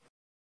doing it.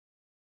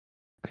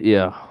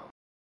 yeah.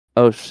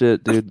 Oh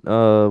shit, dude.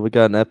 We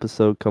got an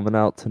episode coming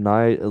out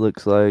tonight. It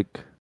looks like.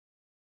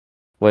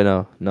 Wait,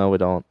 no, no, we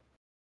don't.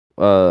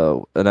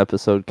 An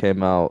episode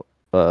came out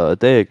a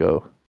day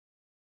ago,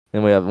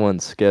 and we have one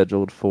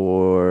scheduled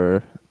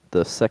for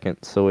the second,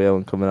 so we have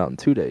one coming out in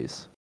 2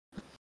 days.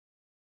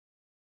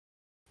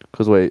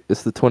 Cause wait,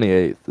 it's the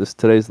 28th.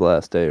 Today's the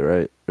last day,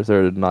 right? Or is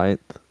there a 9th?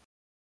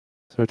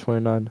 Is there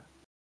 29?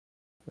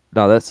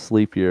 No, that's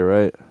sleep year,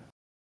 right?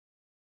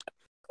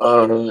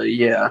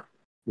 Yeah,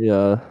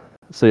 Yeah.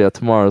 So yeah,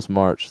 tomorrow's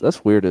March.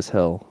 That's weird as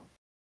hell.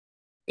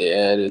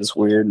 yeah. It is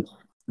weird.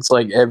 It's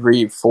like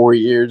every 4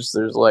 years,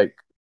 there's like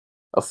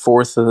a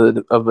fourth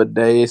of a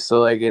day,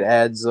 so like it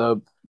adds up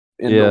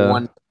into Yeah,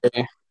 one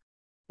day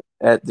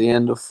at the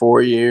end of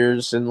 4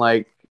 years, and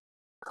like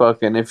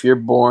fucking, if you're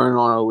born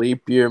on a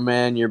leap year,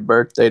 man, your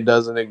birthday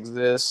doesn't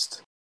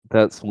exist.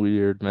 that's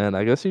weird, man.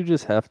 I guess you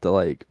just have to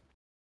like.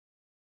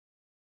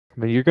 I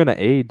mean, you're gonna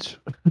age,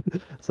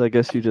 so I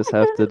guess you just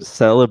have to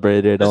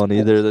celebrate it Just on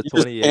either the you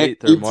just can't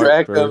 28th or keep March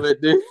track of 1st.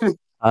 it, dude.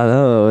 I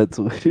know it's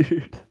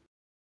weird.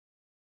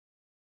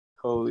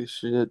 Holy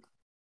shit.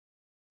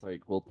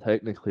 Like, well,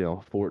 technically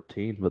I'm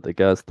 14, but the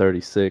guy's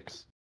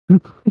 36.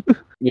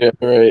 Yeah,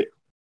 right.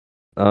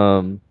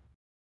 Um,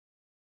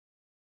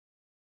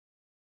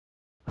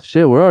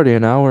 shit, we're already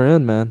an hour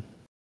in, man.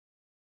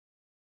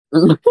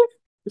 What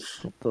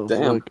the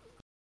Damn. fuck?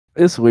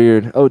 It's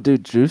weird. Oh,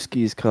 dude,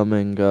 Drewski's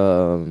coming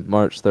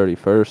March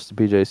 31st to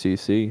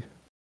BJCC.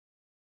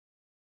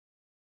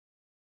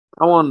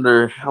 I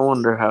wonder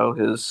how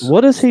his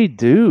What does he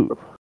do?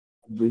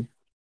 will be.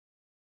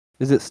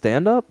 Is it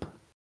stand up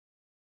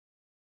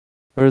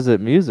or is it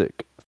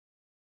music?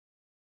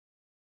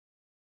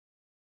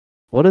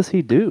 What does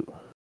he do?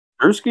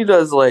 Drewski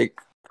does like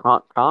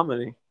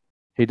Comedy.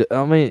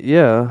 I mean,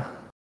 yeah,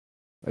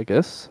 I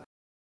guess.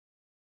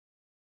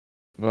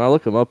 When I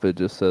look him up, it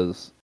just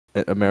says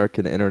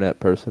American Internet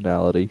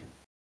Personality.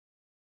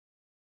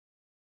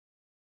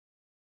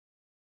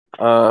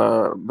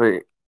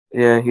 But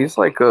yeah, he's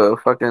like a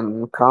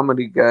fucking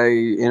comedy guy.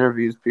 He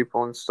interviews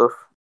people and stuff.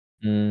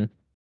 Mm.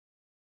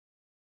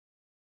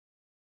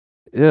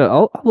 Yeah,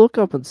 I'll look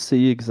up and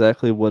see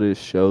exactly what his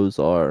shows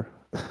are.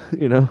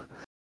 You know?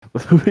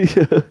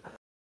 Yeah.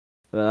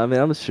 I mean,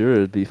 I'm sure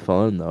it'd be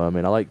fun though. I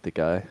mean, I like the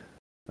guy.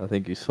 I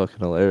think he's fucking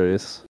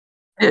hilarious.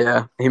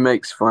 Yeah, he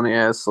makes funny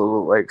ass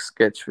little like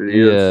sketch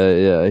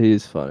videos. Yeah,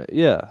 he's funny.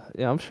 Yeah,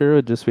 I'm sure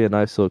it'd just be a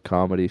nice little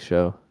comedy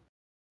show.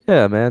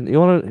 Yeah, man. You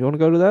wanna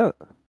go to that?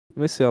 Let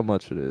me see how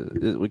much it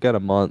is. We got a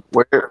month.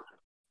 Where?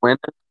 When?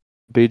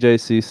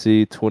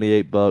 BJCC,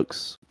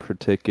 $28 per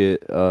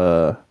ticket.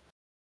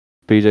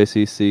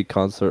 BJCC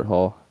concert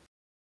hall.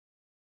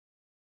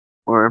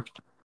 Where?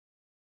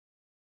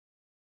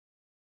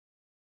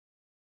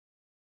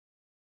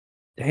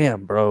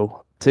 Damn,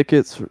 bro.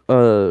 Tickets,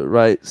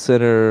 right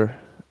center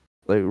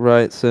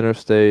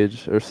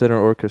stage or center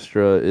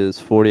orchestra is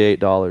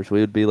 $48.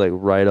 We would be like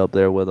right up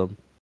there with them,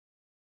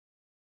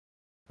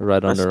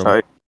 right That's under them.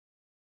 tight.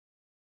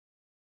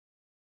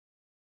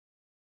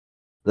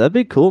 That'd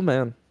be cool,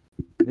 man.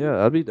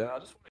 Yeah, I'd be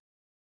down.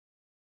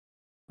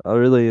 I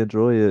really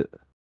enjoy it.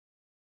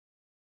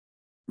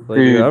 Like,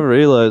 I Dude,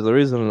 realized the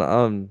reason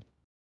I'm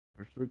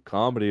through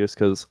comedy is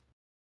because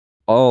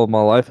all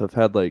my life I've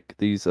had like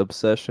these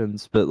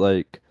obsessions, but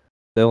like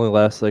they only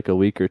last like a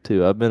week or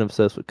two. I've been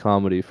obsessed with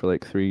comedy for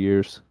like 3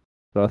 years.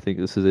 So I think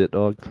this is it,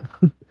 dog.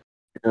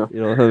 yeah.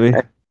 You know what I mean?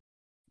 Hey,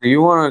 do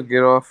you want to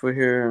get off of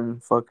here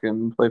and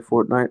fucking play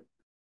Fortnite?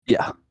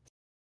 Yeah.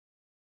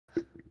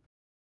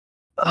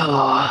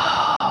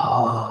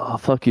 Oh,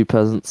 fuck you,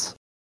 peasants.